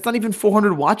 That's not even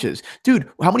 400 watches, dude.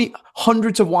 How many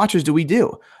hundreds of watches do we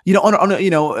do?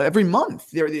 Every month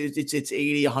it's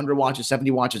 80, 100 watches, 70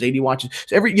 watches, 80 watches.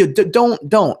 So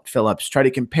don't Philips try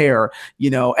to compare,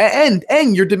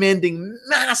 and you're demanding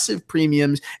massive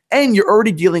premiums, and you're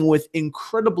already dealing with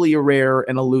incredibly rare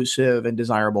and elusive and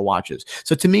desirable watches.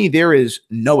 So to me, there is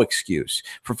no excuse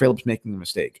for Philips making a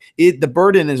mistake. The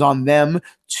burden is on them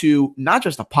to not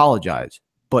just apologize,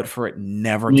 but for it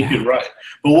never to happen. Right.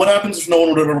 But what happens if no one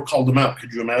would have ever called them out?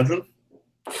 Could you imagine?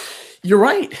 You're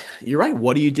right.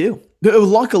 What do you do?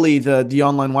 Luckily, the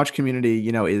online watch community,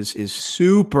 is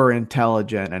super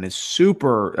intelligent and is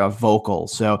super vocal.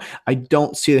 So I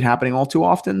don't see it happening all too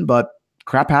often, but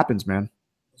crap happens, man.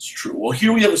 It's true. Well,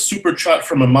 here we have a super chat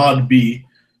from Ahmad B.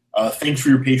 Thanks for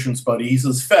your patience, buddy. He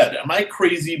says, Fed, am I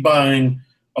crazy buying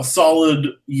a solid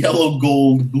yellow,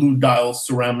 gold, blue dial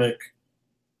ceramic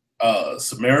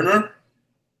Submariner?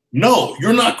 No,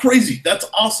 you're not crazy. That's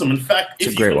awesome. In fact,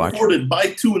 if you can afford it,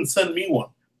 buy 2 and send me one.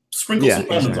 Sprinkle some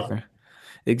diamonds on it.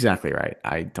 Exactly right.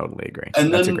 I totally agree.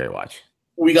 And that's a great watch.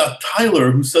 We got Tyler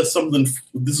who says something.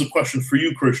 This is a question for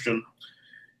you, Christian.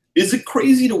 Is it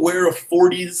crazy to wear a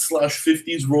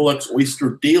 40s/50s Rolex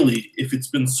Oyster daily if it's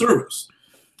been serviced?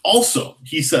 Also,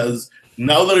 he says,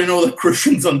 now that I know that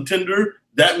Christian's on Tinder,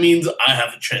 that means I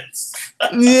have a chance.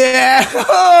 Yeah.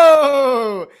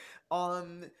 Oh!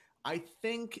 I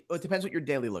think it depends what your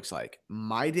daily looks like.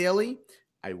 My daily,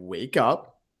 I wake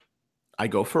up, I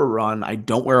go for a run. I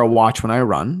don't wear a watch when I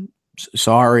run.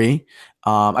 Sorry.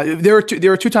 There are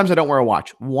 2 times I don't wear a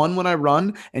watch. 1 when I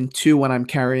run, and 2 when I'm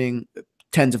carrying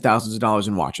tens of thousands of dollars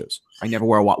in watches. I never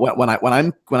wear a watch. When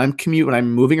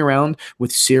I'm moving around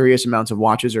with serious amounts of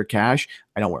watches or cash,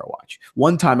 I don't wear a watch.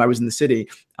 One time I was in the city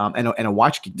and a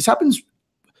watch. This happens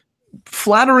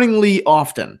flatteringly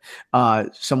often.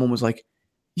 Someone was like,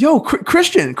 yo,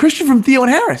 Christian from Theo and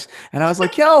Harris. And I was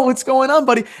like, yo, what's going on,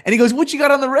 buddy? And he goes, what you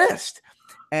got on the wrist?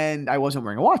 And I wasn't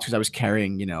wearing a watch because I was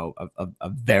carrying, a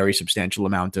very substantial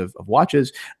amount of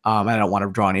watches. And I don't want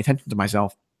to draw any attention to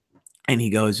myself. And he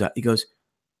goes,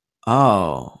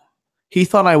 oh, he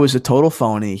thought I was a total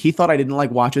phony. He thought I didn't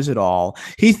like watches at all.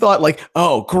 He thought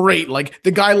oh, great.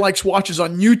 The guy likes watches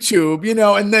on YouTube,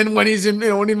 and then when he's in,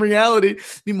 when in reality,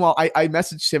 meanwhile, I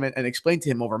messaged him and explained to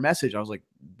him over message. I was like,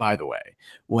 by the way,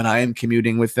 when I am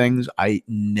commuting with things, what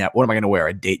am I going to wear?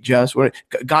 A date dress?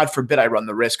 God forbid I run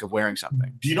the risk of wearing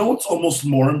something. Do you know what's almost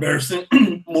more embarrassing?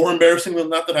 More embarrassing than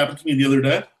that happened to me the other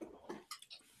day?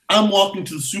 I'm walking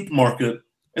to the supermarket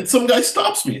And some guy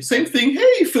stops me. Same thing.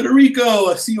 Hey, Federico,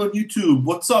 I see you on YouTube.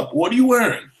 What's up? What are you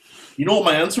wearing? You know what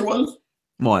my answer was?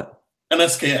 What? An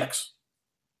SKX.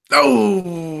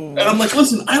 Oh. And I'm like,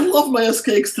 listen, I love my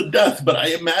SKX to death, but I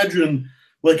imagine,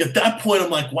 like, at that point, I'm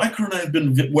like, why couldn't I have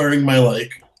been wearing my,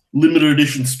 like, limited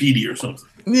edition Speedy or something?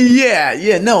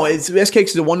 Yeah, no, SKX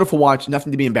is a wonderful watch,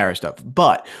 nothing to be embarrassed of,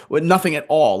 but nothing at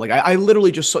all. Like I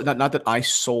literally just sold, not that I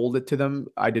sold it to them,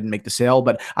 I didn't make the sale,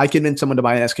 but I convinced someone to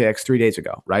buy an SKX 3 days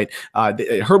ago, right?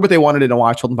 They heard what they wanted in a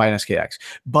watch, told them to buy an SKX.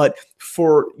 But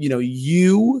for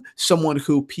you, someone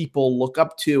who people look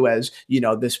up to as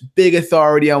this big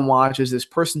authority on watches, this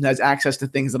person has access to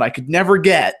things that I could never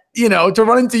get, to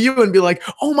run into you and be like,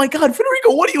 oh my God,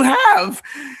 Federico, what do you have?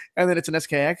 And then it's an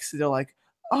SKX. They're like,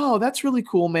 oh, that's really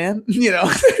cool, man. But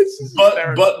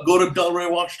go to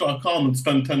delraywatch.com and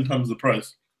spend 10 times the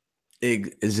price.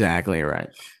 Exactly right.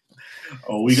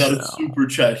 Oh, we got a super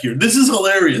chat here. This is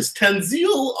hilarious.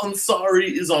 Tanzil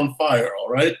Ansari is on fire, all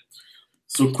right?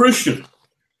 So, Christian,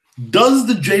 does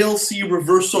the JLC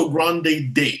Reverso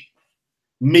Grande date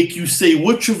make you say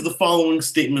which of the following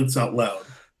statements out loud?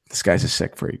 This guy's a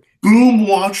sick freak. Boom,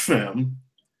 watch fam.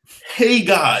 Hey,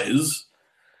 guys.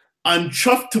 I'm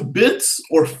chuffed to bits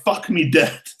or fuck me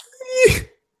dead.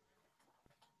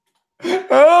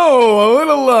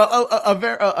 Oh, a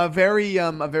very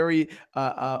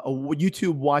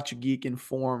YouTube watch geek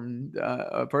informed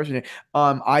person.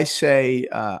 I say,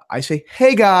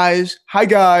 hey guys, hi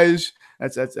guys.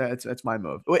 That's my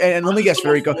move. And let me guess,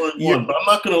 Federico. But I'm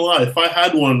not gonna lie. If I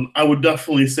had one, I would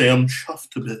definitely say I'm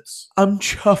chuffed to bits. I'm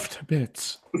chuffed to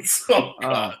bits.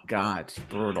 Oh God, it's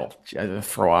brutal. I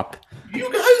throw up. You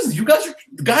guys,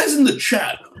 the guys in the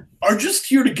chat are just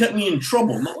here to get me in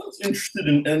trouble. No one's interested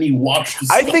in any watch.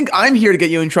 I think I'm here to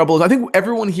get you in trouble. I think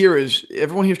everyone here is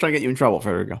trying to get you in trouble,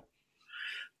 Federico.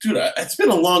 Dude, it's been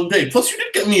a long day. Plus, you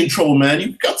did get me in trouble, man.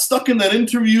 You got stuck in that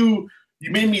interview.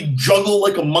 You made me juggle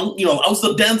like a monkey. I was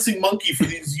the dancing monkey for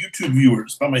these YouTube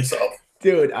viewers by myself.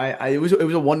 Dude, it was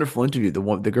a wonderful interview.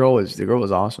 The girl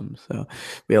was awesome. So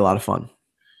we had a lot of fun.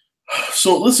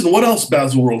 So listen, what else,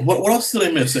 Baselworld? What else did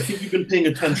I miss? I think you've been paying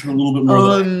attention a little bit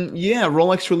more. Yeah,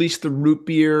 Rolex released the root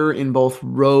beer in both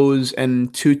rose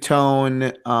and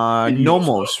two-tone.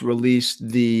 Nomos released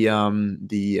the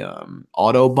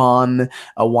Autobahn,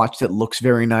 a watch that looks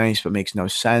very nice but makes no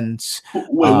sense.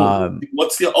 Wait,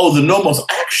 what's the Nomos?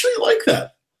 I actually like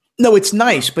that. No, it's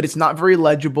nice, but it's not very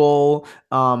legible.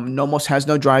 Nomos has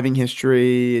no driving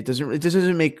history. It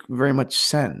doesn't make very much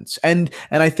sense. And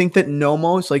I think that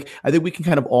Nomos, I think we can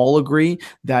kind of all agree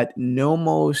that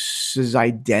Nomos's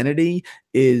identity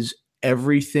is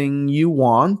everything you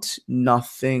want,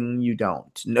 nothing you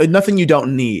don't. Nothing you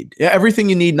don't need. Everything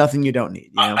you need, nothing you don't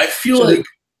need. I feel to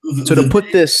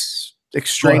put this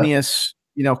extraneous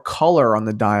color on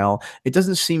the dial, it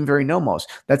doesn't seem very Nomos.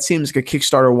 That seems like a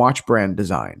Kickstarter watch brand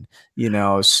design,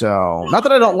 so not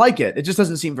that I don't like it. It just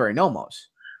doesn't seem very Nomos.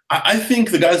 I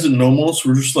think the guys at Nomos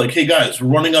were just like, hey guys, we're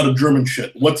running out of German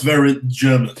shit. What's very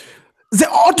German? The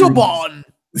Autobahn.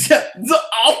 Yeah, the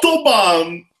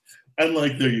Autobahn. And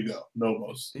there you go.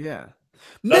 Nomos. Yeah.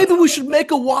 Maybe we should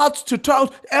make a watch to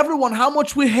tell everyone how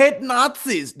much we hate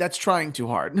Nazis. That's trying too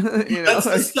hard. That's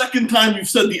the second time you've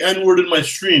said the N-word in my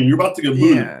stream. You're about to get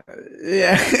booted.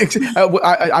 Yeah.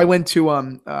 I went to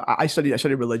I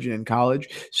studied religion in college.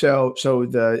 So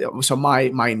my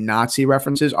Nazi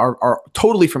references are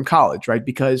totally from college, right?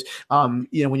 Because when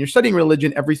you're studying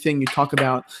religion, everything you talk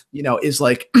about, is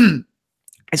like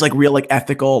it's real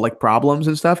ethical problems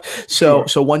and stuff. So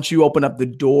once you open up the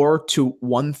door to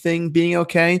one thing being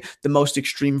okay, the most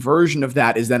extreme version of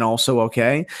that is then also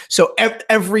okay. So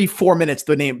every 4 minutes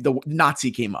the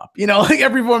Nazi came up.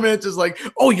 Every 4 minutes is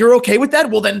oh, you're okay with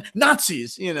that? Well then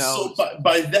Nazis. So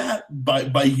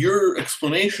by your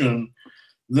explanation,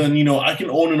 then I can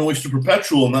own an Oyster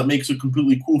Perpetual, and that makes it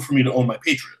completely cool for me to own my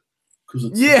Patriot.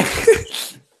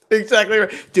 It's exactly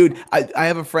right. Dude, I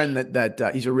have a friend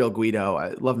that he's a real Guido. I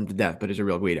love him to death, but he's a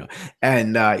real Guido.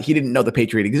 And he didn't know the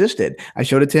Patriot existed. I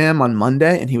showed it to him on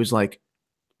Monday, and he was like,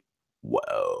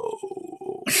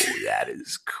 whoa, that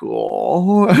is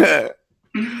cool.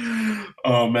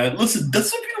 Oh, man. Listen,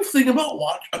 that's the beautiful thing about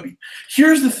watch. I mean,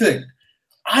 here's the thing.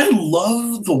 I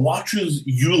love the watches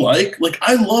you like.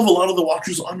 I love a lot of the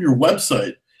watches on your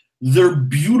website. They're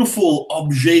beautiful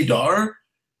objet d'art.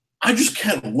 I just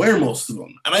can't wear most of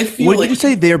them, and I feel what did you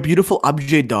say? They're beautiful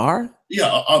objet d'art.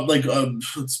 Yeah,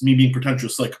 it's me being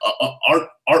pretentious. Art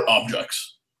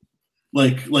objects,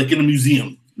 like in a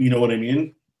museum. You know what I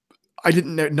mean? I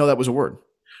didn't know that was a word.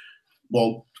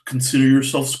 Well, consider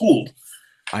yourself schooled.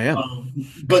 I am,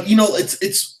 but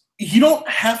it's you don't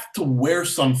have to wear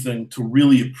something to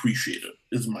really appreciate it.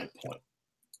 is my point.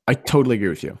 I totally agree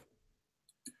with you.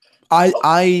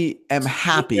 I am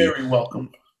happy. You're very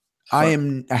welcome. I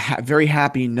am very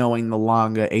happy knowing the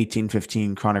Longa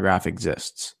 1815 chronograph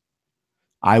exists.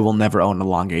 I will never own a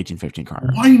Longa 1815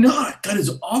 chronograph. Why not? That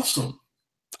is awesome.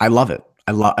 I love it.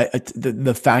 I love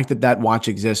the fact that watch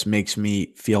exists makes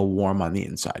me feel warm on the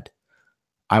inside.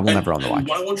 I will never own the watch.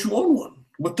 Why won't you own one?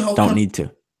 What the hell? Don't need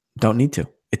to.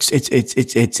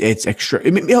 It's extra.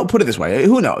 I mean, I'll put it this way.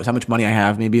 Who knows how much money I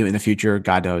have? Maybe in the future,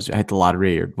 God knows, I hit the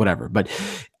lottery or whatever. But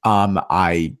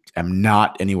I am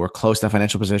not anywhere close to that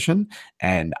financial position,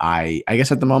 and I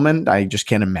guess at the moment I just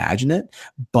can't imagine it.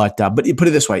 But put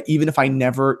it this way: even if I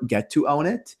never get to own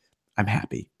it, I'm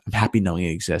happy. I'm happy knowing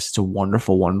it exists. It's a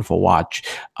wonderful, wonderful watch.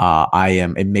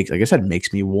 It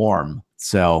makes me warm.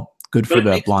 So good for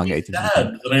the Longa 18.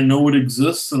 Sad that I know it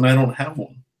exists and I don't have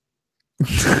one.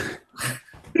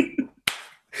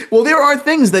 Well, there are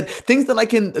things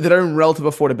that are in relative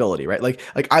affordability, right? Like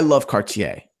I love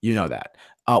Cartier, you know that.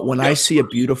 When I see a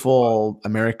beautiful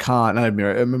American,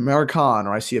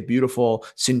 or I see a beautiful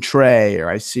Cintre, or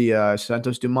I see a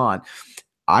Santos Dumont,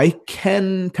 I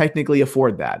can technically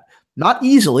afford that. Not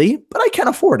easily, but I can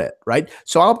afford it, right?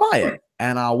 So I'll buy it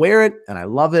and I'll wear it and I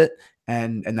love it,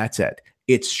 and that's it.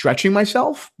 It's stretching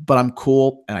myself, but I'm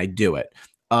cool and I do it.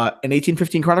 An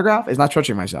 1815 chronograph is not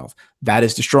stretching myself. That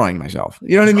is destroying myself.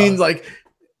 You know what I mean? Like,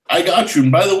 I got you.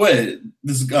 And by the way,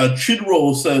 this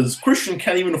Chidroll says Christian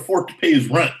can't even afford to pay his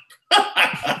rent.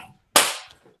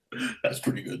 That's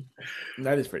pretty good.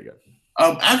 That is pretty good.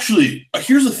 Actually,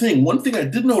 here's the thing. One thing I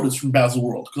did notice from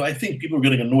Baselworld, because I think people are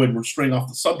getting annoyed we're straying off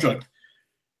the subject.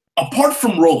 Apart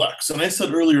from Rolex, and I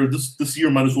said earlier this year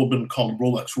might as well have been called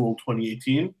Rolex World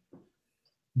 2018.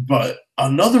 But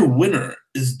another winner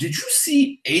is, did you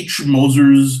see H.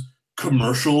 Moser's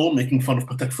commercial making fun of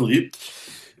Patek Philippe?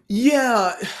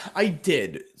 Yeah, I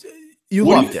did. You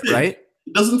loved it, right?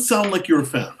 It doesn't sound like you're a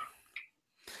fan.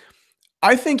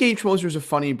 I think H. Moser is a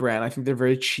funny brand. I think they're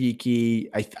very cheeky.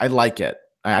 I like it.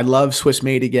 I love Swiss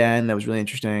Made again. That was really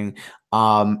interesting.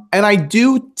 And I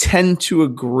do tend to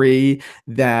agree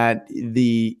that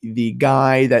the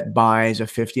guy that buys a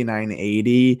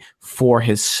 5980 for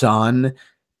his son,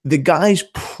 the guy's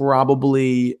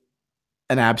probably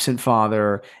an absent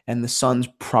father and the son's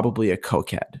probably a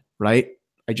cokehead, right?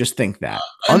 I just think that.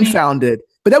 Unfounded.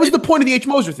 But that was the point of the H.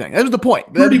 Moser thing. That was the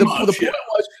point. The point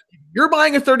was, you're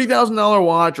buying a $30,000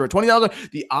 watch or a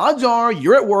 $20,000. The odds are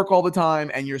you're at work all the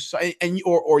time and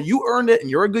or you earned it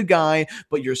and you're a good guy,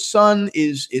 but your son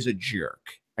is a jerk.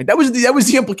 Right? That was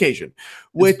the implication,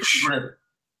 which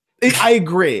I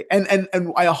agree. And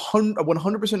I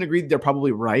 100% agree they're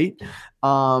probably right.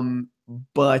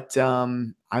 But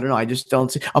I don't know. I just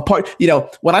don't see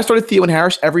when I started Theo and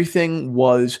Harris, everything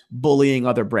was bullying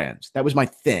other brands. That was my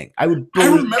thing. I would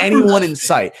bully anyone in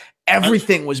sight.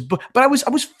 Everything was, but I was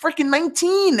freaking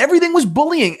 19. Everything was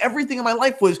bullying. Everything in my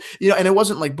life was, and it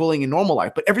wasn't like bullying in normal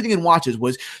life, but everything in watches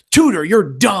was Tudor, you're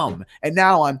dumb. And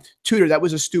now I'm Tudor. That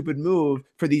was a stupid move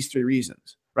for these three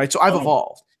reasons, right? So I've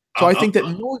evolved. So I think that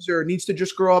Moser needs to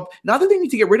just grow up. Not that they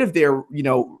need to get rid of their,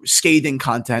 scathing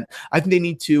content. I think they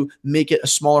need to make it a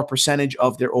smaller percentage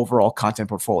of their overall content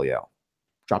portfolio.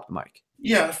 Drop the mic.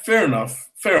 Yeah, fair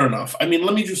enough. Fair enough. I mean,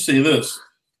 let me just say this.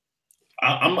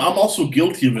 I'm also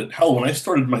guilty of it. Hell, when I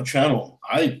started my channel,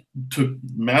 I took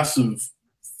massive,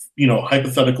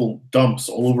 hypothetical dumps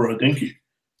all over Hodinkee.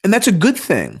 And that's a good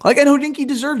thing. Like, and Hodinkee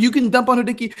deserved. You can dump on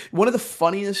Hodinkee. One of the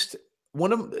funniest.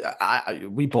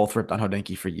 We both ripped on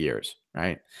Hodinkee for years,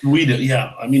 right? We did,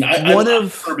 yeah. I mean, one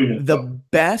of the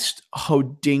best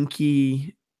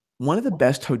Hodinkee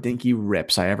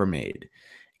rips I ever made.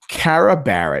 Cara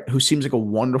Barrett, who seems like a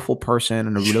wonderful person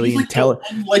and a really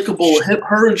intelligent, likable.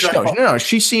 No,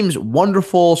 she seems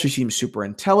wonderful. She seems super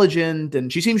intelligent,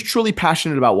 and she seems truly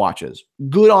passionate about watches.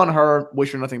 Good on her.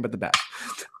 Wish her nothing but the best.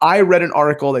 I read an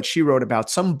article that she wrote about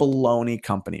some baloney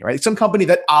company, right? Some company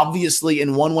that obviously,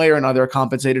 in one way or another,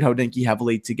 compensated Hodinkee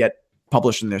heavily to get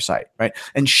published in their site, right?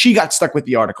 And she got stuck with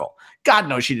the article. God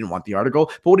knows she didn't want the article,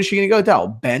 but what is she going to go tell?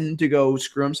 Ben to go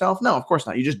screw himself? No, of course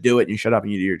not. You just do it and you shut up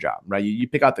and you do your job, right? You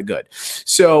pick out the good.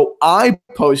 So I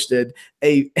posted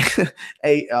a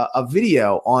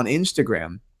video on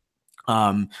Instagram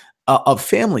of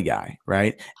Family Guy,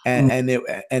 right? And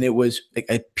it was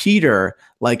like Peter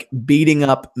like beating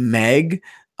up Meg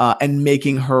and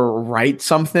making her write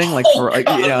something like for like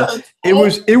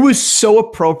it was so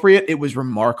appropriate. It was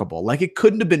remarkable. Like it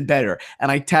couldn't have been better.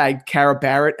 And I tagged Cara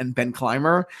Barrett and Ben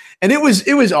Clymer, and it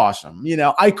was awesome.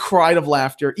 I cried of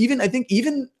laughter. I think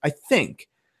even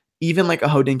like a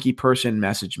Hodinkee person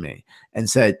messaged me and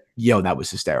said, "Yo, that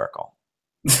was hysterical."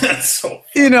 That's so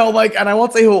You know, like, and I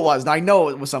won't say who it was. And I know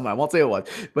it was someone. I won't say who it was,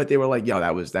 but they were like, "Yo,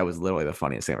 that was literally the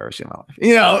funniest thing I've ever seen in my life."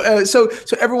 You know, so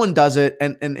everyone does it,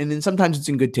 and then sometimes it's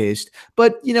in good taste.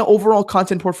 But you know, overall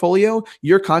content portfolio,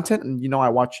 your content, and you know, I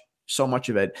watch so much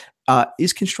of it,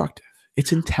 is constructive.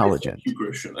 It's intelligent. Thank you,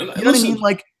 Christian. And You know what I mean?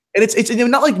 Like, and it's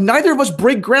not like neither of us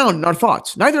break ground in our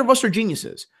thoughts. Neither of us are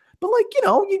geniuses. But like, you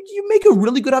know, you make a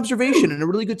really good observation and a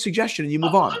really good suggestion, and you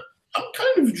move on. I'm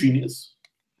kind of a genius.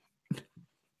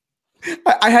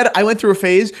 I went through a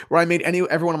phase where I made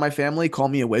everyone in my family call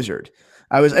me a wizard.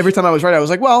 Every time I was right, I was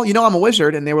like, well, you know, I'm a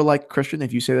wizard. And they were like, Christian,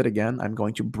 if you say that again, I'm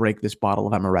going to break this bottle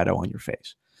of amaretto on your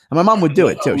face. And my mom would do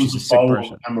it too. She's a sick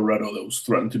person. Amaretto that was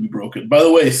threatened to be broken. By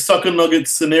the way, suck a nugget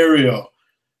scenario.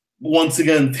 Once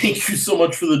again, thank you so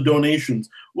much for the donations.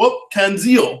 Well,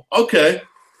 Tanzil. Okay.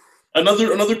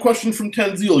 Another question from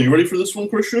Tanzil. You ready for this one,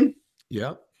 Christian?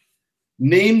 Yeah.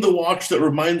 Name the watch that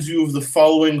reminds you of the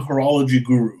following horology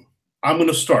guru. I'm going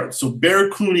to start. So Bear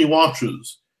Clooney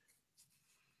watches,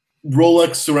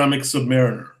 Rolex Ceramic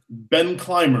Submariner, Ben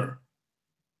Clymer,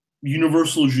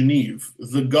 Universal Geneve,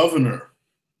 The Governor,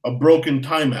 a Broken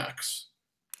Timex,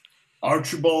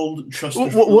 Archibald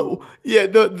Chesterfield. Yeah,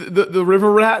 the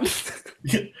River Rat.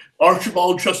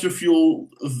 Archibald Chesterfield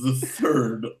the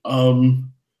Third.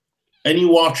 Any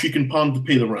watch you can pawn to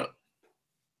pay the rent.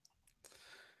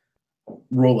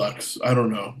 Rolex. I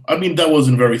don't know. I mean, that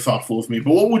wasn't very thoughtful of me.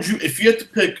 But what would you, if you had to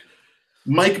pick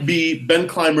Mike B, Ben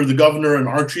Clymer, the Governor, and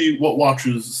Archie, what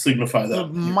watches signify that?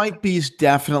 Mike B is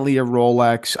definitely a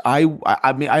Rolex. I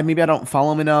mean, maybe I don't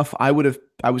follow him enough. I was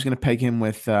going to peg him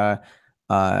with a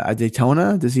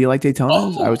Daytona. Does he like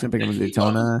Daytonas? I was going to pick him with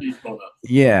Daytona.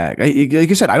 Yeah. Like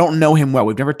I said, I don't know him well.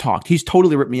 We've never talked. He's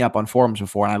totally ripped me up on forums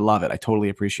before, and I love it. I totally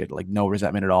appreciate it. Like, no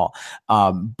resentment at all.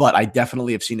 But I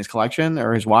definitely have seen his collection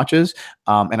or his watches.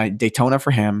 And Daytona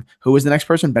for him. Who was the next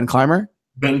person? Ben Clymer?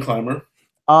 Ben Clymer.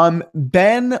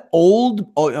 Ben's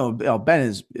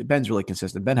really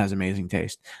consistent. Ben has amazing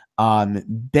taste.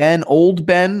 OG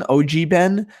Ben,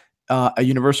 a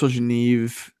Universal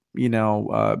Geneve,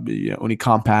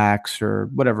 Unicompax or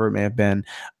whatever it may have been.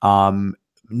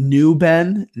 New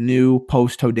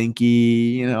post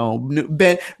Hodinky, new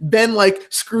Ben like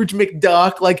Scrooge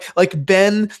McDuck, like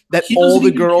Ben that all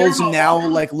the girls now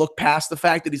like look past the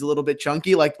fact that he's a little bit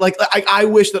chunky. Like I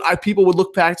wish that people would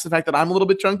look past the fact that I'm a little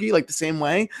bit chunky, like the same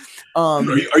way.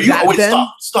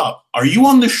 Stop. Are you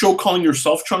on this show calling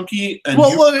yourself chunky? And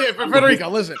Federico,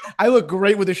 listen, I look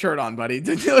great with a shirt on, buddy.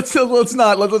 Let's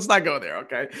not go there,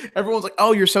 okay? Everyone's like,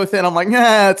 "Oh, you're so thin." I'm like,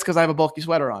 "Nah, it's because I have a bulky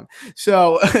sweater on."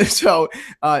 So,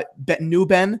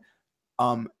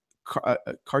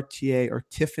 Cartier or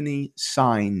Tiffany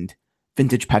signed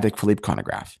vintage Patek Philippe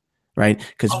chronograph, right?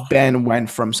 Because Ben went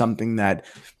from something that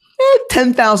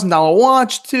 $10,000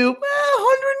 watch to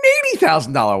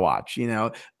 $180,000 watch.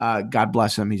 God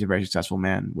bless him. He's a very successful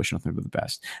man. Wish nothing but the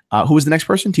best. Who was the next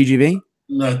person? TGV?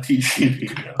 Not TGV.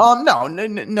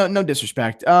 No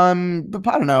disrespect. But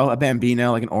I don't know, a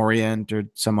Bambino, like an Orient or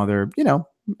some other,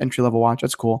 entry-level watch.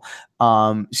 That's cool.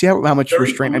 See how much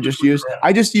restraint I just used?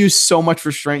 I just used so much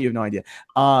restraint. You have no idea.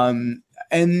 And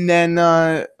then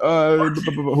who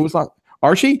was that?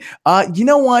 Archie? You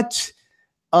know what?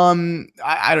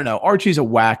 I don't know. Archie's a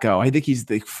wacko. I think he's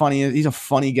the funniest. He's a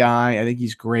funny guy. I think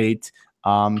he's great.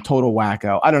 Total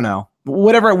wacko. I don't know.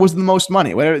 Whatever was the most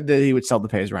money, whatever that he would sell to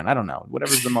pay his rent. I don't know.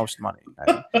 Whatever's the most money.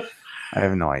 I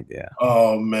have no idea.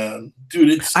 Oh man,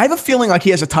 dude, I have a feeling like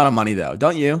he has a ton of money though.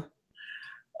 Don't you?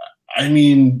 I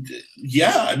mean,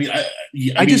 yeah.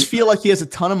 I just feel like he has a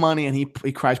ton of money and he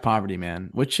cries poverty,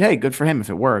 man. Which, hey, good for him if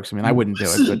it works. I mean, I wouldn't do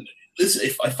it. But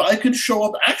if I could show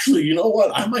up, actually, you know what?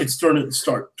 I might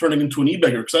start turning into an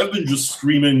e-beggar because I've been just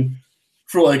screaming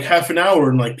for like half an hour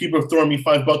and like people are throwing me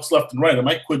 $5 left and right. I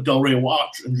might quit Del Rey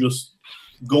Watch and just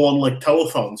go on like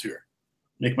telethons here,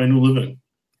 make my new living.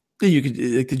 You could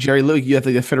like the Jerry Lewis. You have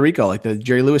like the Federico, like the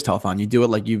Jerry Lewis telethon. You do it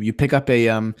like you pick up a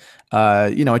a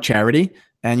charity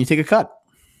and you take a cut.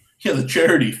 Yeah, the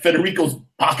charity, Federico's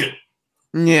pocket.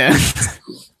 Yeah.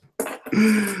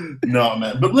 No,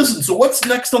 man. But listen, so what's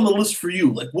next on the list for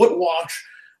you? Like, what watch?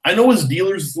 I know as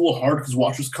dealers, it's a little hard because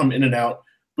watches come in and out.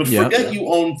 But forget you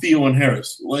own Theo and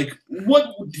Harris. Like,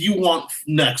 what do you want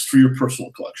next for your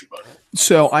personal collection, buddy?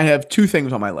 So I have two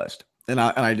things on my list, and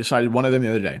I decided one of them the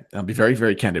other day. I'll be very,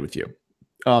 very candid with you.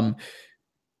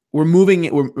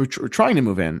 We're trying to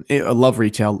move in. I love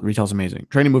retail. Retail's amazing.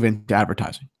 Trying to move into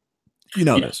advertising.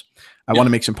 This. I want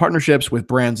to make some partnerships with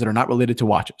brands that are not related to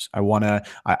watches. I wear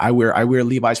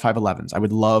Levi's 511s. I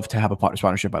would love to have a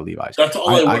partnership by Levi's. That's all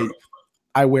I wear.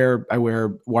 I wear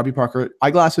Warby Parker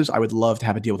eyeglasses. I would love to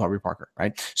have a deal with Warby Parker,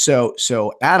 right? So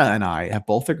Anna and I have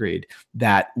both agreed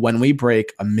that when we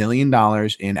break $1 million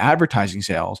in advertising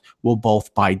sales, we'll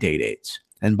both buy day dates.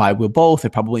 And by we'll both,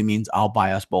 it probably means I'll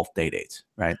buy us both day dates,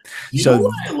 right? You know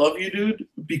why I love you, dude?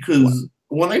 Because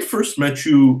when I first met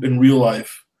you in real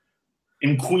life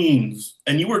in Queens,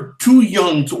 and you were too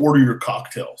young to order your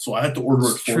cocktail, so I had to order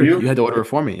it for you. You had to order it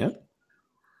for me, yeah?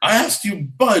 I asked you,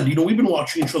 Bud, we've been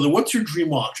watching each other. What's your dream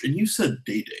watch? And you said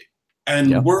Day Day.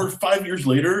 And we're 5 years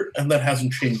later, and that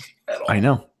hasn't changed at all. I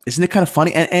know. Isn't it kind of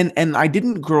funny? And I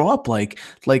didn't grow up like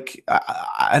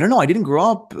I don't know. I didn't grow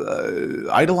up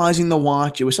idolizing the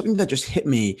watch. It was something that just hit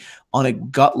me on a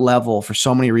gut level for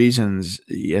so many reasons.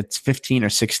 It's 15 or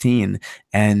 16,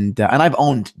 and I've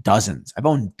owned dozens. I've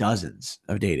owned dozens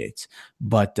of day dates,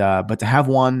 but to have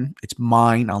one, it's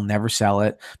mine. I'll never sell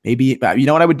it. Maybe you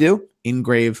know what I would do?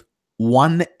 Engrave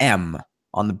 1M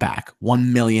on the back,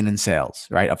 1 million in sales,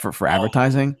 right? Up for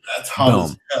advertising. That's hot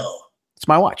as hell. It's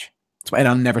my watch. And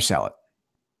I'll never sell it.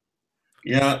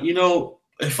 Yeah,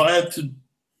 if I had to,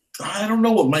 I don't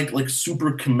know what my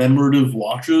super commemorative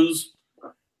watches.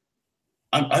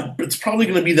 It's probably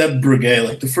going to be that Breguet,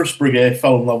 like the first Breguet I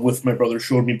fell in love with. My brother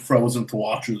showed me before I was into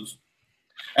watches.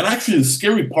 And actually, the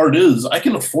scary part is I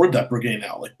can afford that Breguet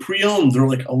now. Like pre-owned, they're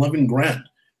like 11 grand,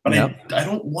 but I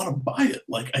don't want to buy it.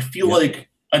 Like I feel like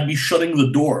I'd be shutting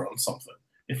the door on something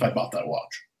if I bought that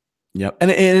watch. Yep.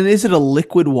 And is it a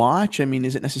liquid watch? I mean,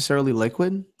 is it necessarily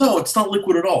liquid? No, it's not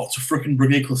liquid at all. It's a freaking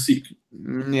Breguet Classique.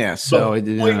 Yeah. So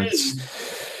it's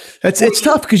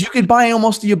tough because you could buy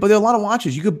but there are a lot of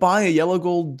watches. You could buy a yellow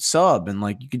gold sub and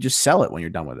you could just sell it when you're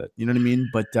done with it. You know what I mean?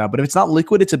 But if it's not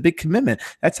liquid, it's a big commitment.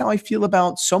 That's how I feel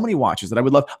about so many watches that I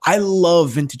would love. I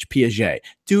love vintage Piaget.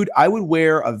 Dude, I would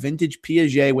wear a vintage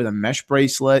Piaget with a mesh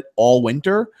bracelet all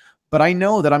winter. But I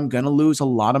know that I'm going to lose a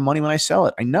lot of money when I sell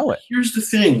it. I know it. Here's the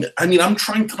thing. I'm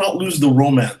trying to not lose the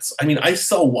romance. I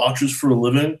sell watches for a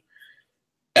living.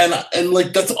 And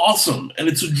that's awesome. And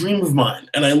it's a dream of mine.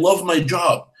 And I love my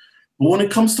job. But when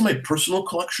it comes to my personal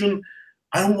collection,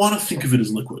 I don't want to think of it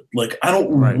as liquid. I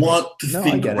don't want to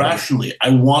think rationally.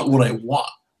 I want what I want.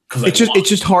 It's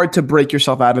just hard to break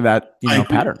yourself out of that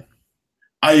pattern.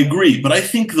 I agree. But I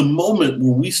think the moment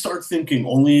where we start thinking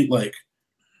only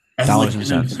as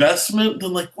an investment,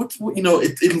 then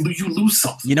you lose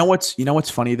something. You know what's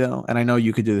funny though, and I know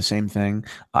you could do the same thing.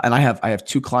 And I have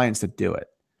two clients that do it.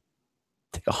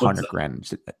 Take $100 grand,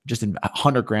 just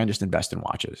invest in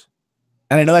watches.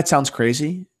 And I know that sounds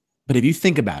crazy, but if you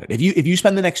think about it, if you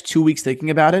spend the next 2 weeks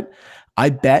thinking about it, I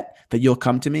bet that you'll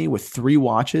come to me with 3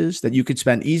 watches that you could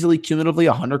spend easily, cumulatively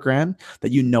 $100 grand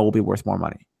that will be worth more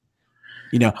money.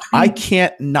 I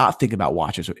can't not think about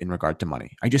watches in regard to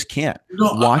money. I just can't.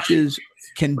 Watches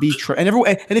can be and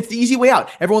it's the easy way out.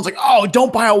 Everyone's like, "Oh,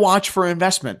 don't buy a watch for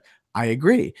investment." I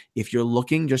agree. If you're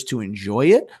looking just to enjoy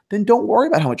it, then don't worry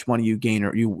about how much money you gain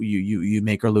or you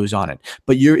make or lose on it.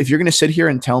 But if you're going to sit here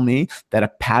and tell me that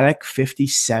a Patek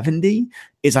 5070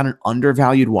 is on an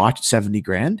undervalued watch at 70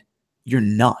 grand, you're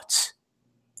nuts.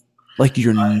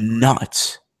 You're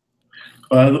nuts.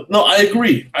 No, I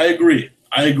agree.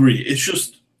 It's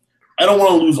just I don't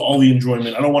want to lose all the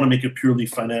enjoyment. I don't want to make it purely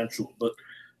financial. But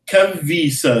Kev V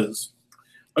says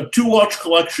a 2-watch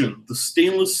collection, the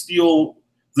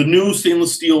new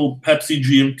stainless steel Pepsi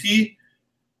GMT.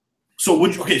 So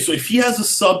if he has a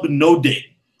sub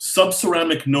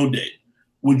ceramic no date,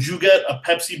 would you get a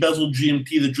Pepsi bezel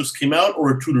GMT that just came out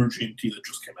or a Tudor GMT that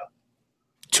just came out?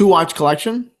 2-watch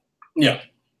collection? Yeah.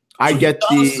 I get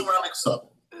the ceramic sub.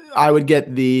 I would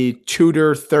get the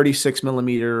Tudor 36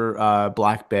 millimeter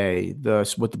Black Bay,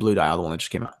 with the blue dial, the one that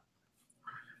just came out.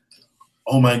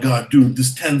 Oh my God, dude,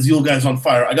 this Tanzil guy's on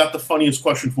fire. I got the funniest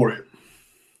question for you.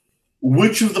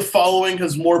 Which of the following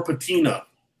has more patina?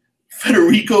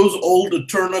 Federico's old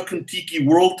Eterna Contiki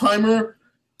World Timer,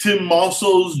 Tim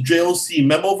Mosso's JLC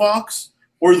Memovox,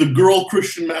 or the girl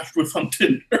Christian matched with on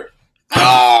Tinder?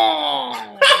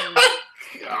 Oh,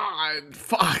 God,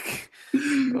 fuck.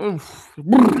 Do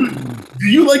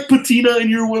you like patina in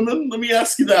your women? Let me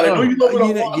ask you that. I know you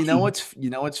know what you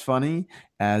know what's funny?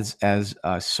 As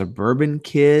a suburban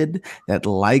kid that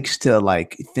likes to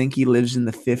think he lives in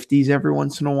the 50s every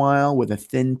once in a while with a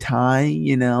thin tie,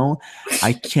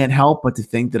 I can't help but to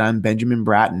think that I'm Benjamin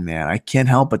Bratton, man. I can't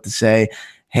help but to say,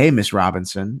 "Hey, Miss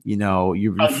Robinson, you're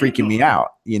freaking me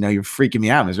out. You're freaking me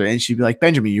out, Miss." And she'd be like,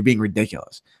 "Benjamin, you're being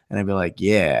ridiculous." And I'd be like,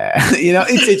 "Yeah."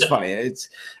 It's funny. It's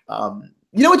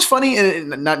it's funny,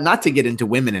 and not to get into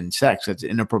women and sex. That's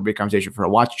an inappropriate conversation for a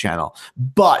watch channel.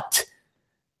 But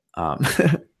I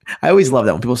always love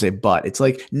that when people say "but." It's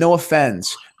like, no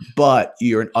offense, but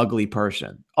you're an ugly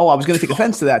person. Oh, I was going to take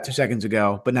offense to that 2 seconds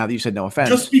ago, but now that you said no offense.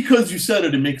 Just because you said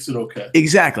it, it makes it okay.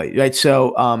 Exactly. Right.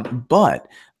 So, but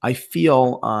I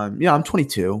feel, I'm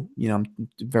 22, I'm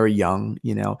very young,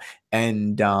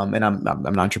 and I'm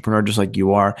an entrepreneur just like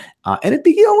you are. And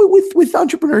with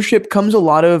entrepreneurship comes a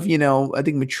lot of, I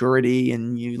think maturity,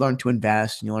 and you learn to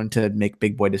invest and you learn to make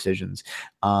big boy decisions.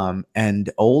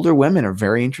 And older women are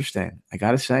very interesting. I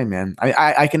got to say, man,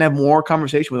 I can have more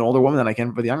conversation with an older woman than I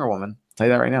can with a younger woman. I'll tell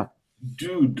you that right now.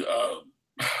 Dude,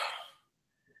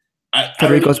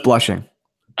 Federico's blushing.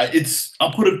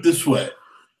 I'll put it this way.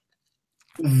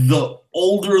 The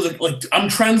older, I'm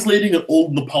translating an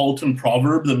old Neapolitan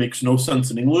proverb that makes no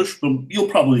sense in English, but you'll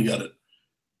probably get it.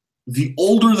 The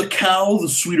older the cow, the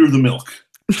sweeter the milk.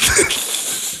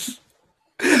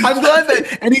 I'm glad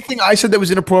that anything I said that was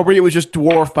inappropriate was just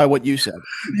dwarfed by what you said.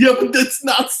 Yeah, but that's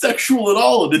not sexual at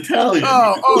all in Italian.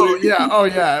 Oh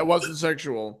yeah, it wasn't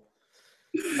sexual.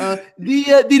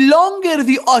 The longer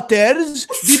the otters,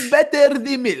 the better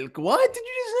the milk. What did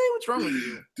you just say? What's wrong with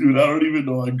you? Dude, I don't even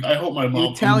know. I hope my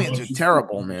mom. Italians are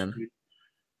terrible, man.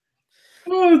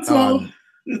 Oh,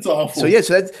 it's awful. So yeah,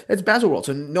 so that's Baselworld.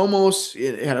 So Nomos,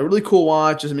 it had a really cool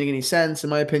watch. Doesn't make any sense in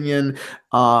my opinion.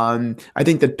 I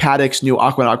think that Patek's new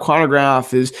Aquanaut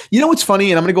chronograph is. You know what's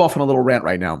funny? And I'm gonna go off on a little rant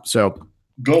right now. So.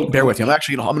 Bear with me.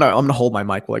 I'm gonna hold my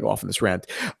mic while I go off on this rant.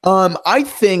 I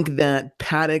think that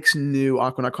Patek's new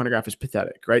Aquanaut chronograph is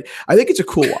pathetic, right? I think it's a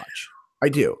cool watch. I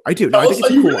do. No, I think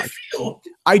it's a cool watch.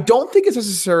 I don't think it's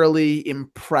necessarily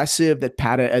impressive that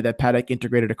Patek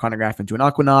integrated a chronograph into an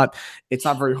Aquanaut. It's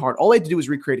not very hard. All they had to do was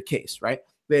recreate a case, right?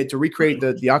 They had to recreate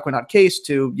the Aquanaut case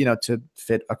to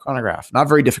fit a chronograph. Not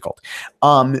very difficult.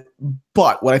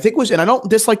 But what I think was, and I don't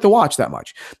dislike the watch that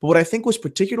much, but what I think was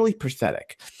particularly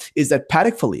pathetic is that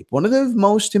Patek Philippe, one of the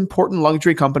most important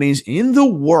luxury companies in the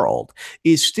world,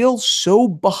 is still so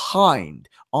behind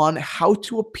on how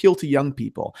to appeal to young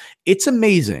people. It's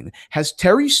amazing. Has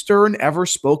Terry Stern ever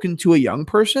spoken to a young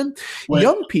person?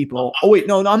 Young people. Oh, wait,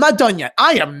 no, I'm not done yet.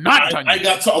 I am not done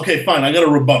yet. Okay, fine. I got a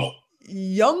rebuttal.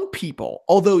 Young people,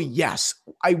 although yes,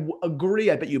 I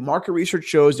agree. I bet you market research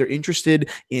shows they're interested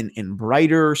in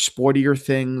brighter, sportier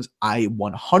things. I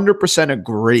 100%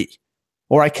 agree,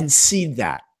 or I concede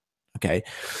that. Okay.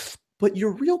 But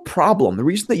your real problem, the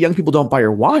reason that young people don't buy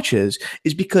your watches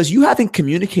is because you haven't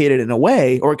communicated in a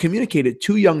way or communicated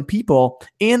to young people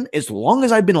in as long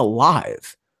as I've been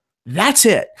alive. That's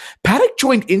it. Patek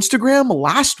joined Instagram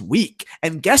last week.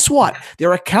 And guess what?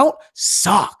 Their account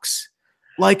sucks.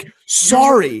 Like,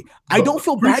 sorry, I don't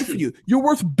feel bad for you. You're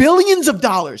worth billions of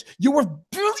dollars. You're worth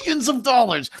billions of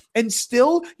dollars. And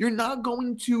still, you're not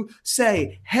going to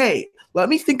say, hey, let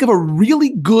me think of a really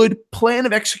good plan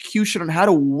of execution on how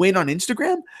to win on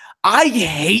Instagram. I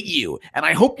hate you, and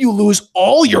I hope you lose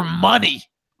all your money.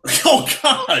 Oh,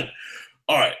 God.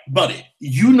 All right, buddy.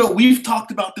 We've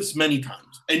talked about this many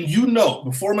times. And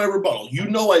before my rebuttal,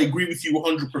 I agree with you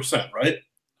 100%, right?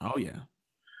 Oh, yeah.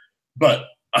 But...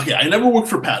 okay, I never worked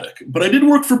for Patek, but I did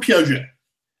work for Piaget.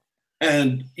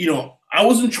 And, I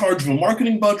was in charge of a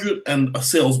marketing budget and a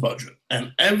sales budget.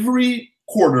 And every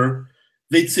quarter,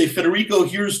 they'd say, Federico,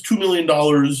 here's $2 million.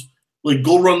 Like,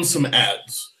 go run some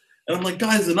ads. And I'm like,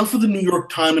 guys, enough of the New York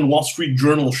Times and Wall Street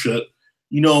Journal shit.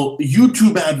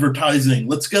 YouTube advertising.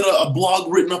 Let's get a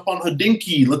blog written up on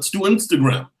Hodinkee. Let's do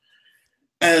Instagram.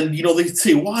 And, they'd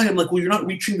say, why? I'm like, well, you're not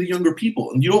reaching the younger people.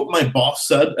 And you know what my boss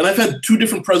said? And I've had two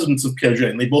different presidents of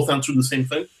Piaget, and they both answered the same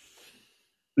thing.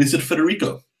 They said,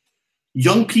 Federico,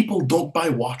 young people don't buy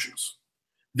watches.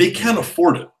 They can't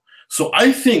afford it. So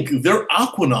I think their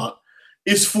Aquanaut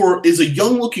is a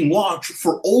young-looking watch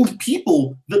for old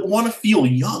people that want to feel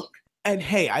young. And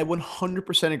hey, I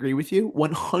 100% agree with you,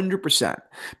 100%.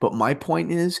 But my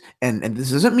point is, and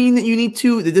this doesn't mean that you need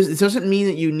to. This doesn't mean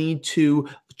that you need to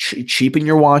cheapen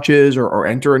your watches or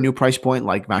enter a new price point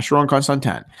like Vacheron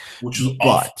Constantin, which is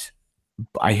awful.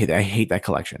 I hate that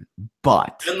collection.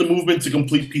 But and the movement's a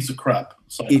complete piece of crap.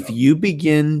 If you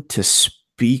begin to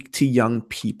speak to young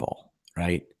people,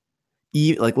 right?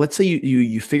 Like, let's say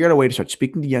you figure out a way to start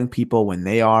speaking to young people when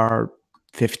they are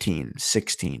 15,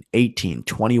 16, 18,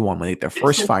 21, when they get their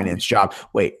first finance job.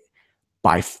 Wait,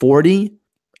 by 40,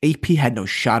 AP had no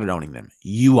shot at owning them.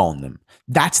 You own them.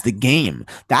 That's the game.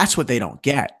 That's what they don't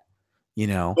get. By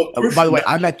the way,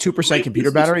 I'm at 2%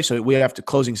 computer battery, so we have to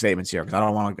closing statements here because I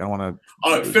don't want to.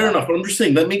 All right, fair enough. But I'm just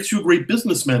saying that makes you a great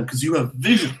businessman because you have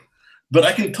vision. But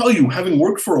I can tell you, having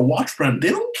worked for a watch brand, they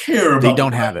don't care about. They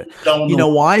don't have it. You know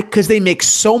why? Because they make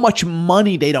so much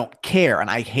money, they don't care, and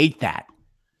I hate that.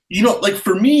 Like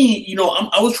for me,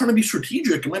 I was trying to be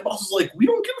strategic, and my boss is like, "We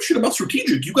don't give a shit about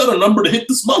strategic. You got a number to hit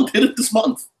this month. Hit it this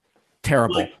month."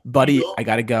 Terrible. Like, Buddy, you know, I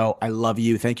got to go. I love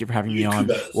you. Thank you for having me you too, on.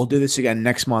 guys. We'll do this again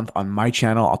next month on my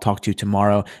channel. I'll talk to you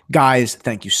tomorrow. Guys,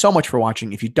 thank you so much for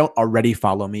watching. If you don't already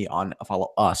follow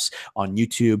us on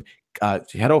YouTube,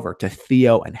 head over to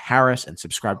Theo and Harris and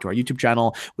subscribe to our YouTube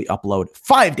channel. We upload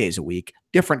 5 days a week,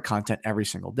 different content every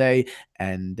single day.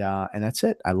 And that's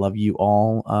it. I love you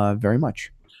all very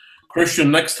much. Christian,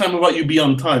 next time about you be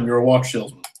on time. You're a watch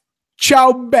salesman.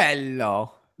 Ciao,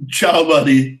 bello. Ciao,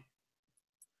 buddy.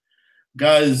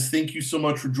 Guys, thank you so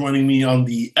much for joining me on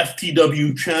the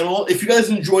FTW channel. If you guys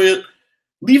enjoy it,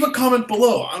 leave a comment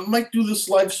below. I might do this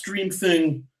live stream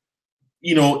thing,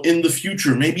 you know, in the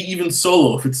future, maybe even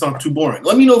solo if it's not too boring.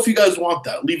 Let me know if you guys want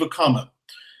that. Leave a comment.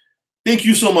 Thank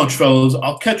you so much, fellas.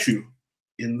 I'll catch you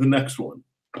in the next one.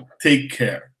 Take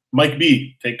care. Mike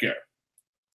B, take care.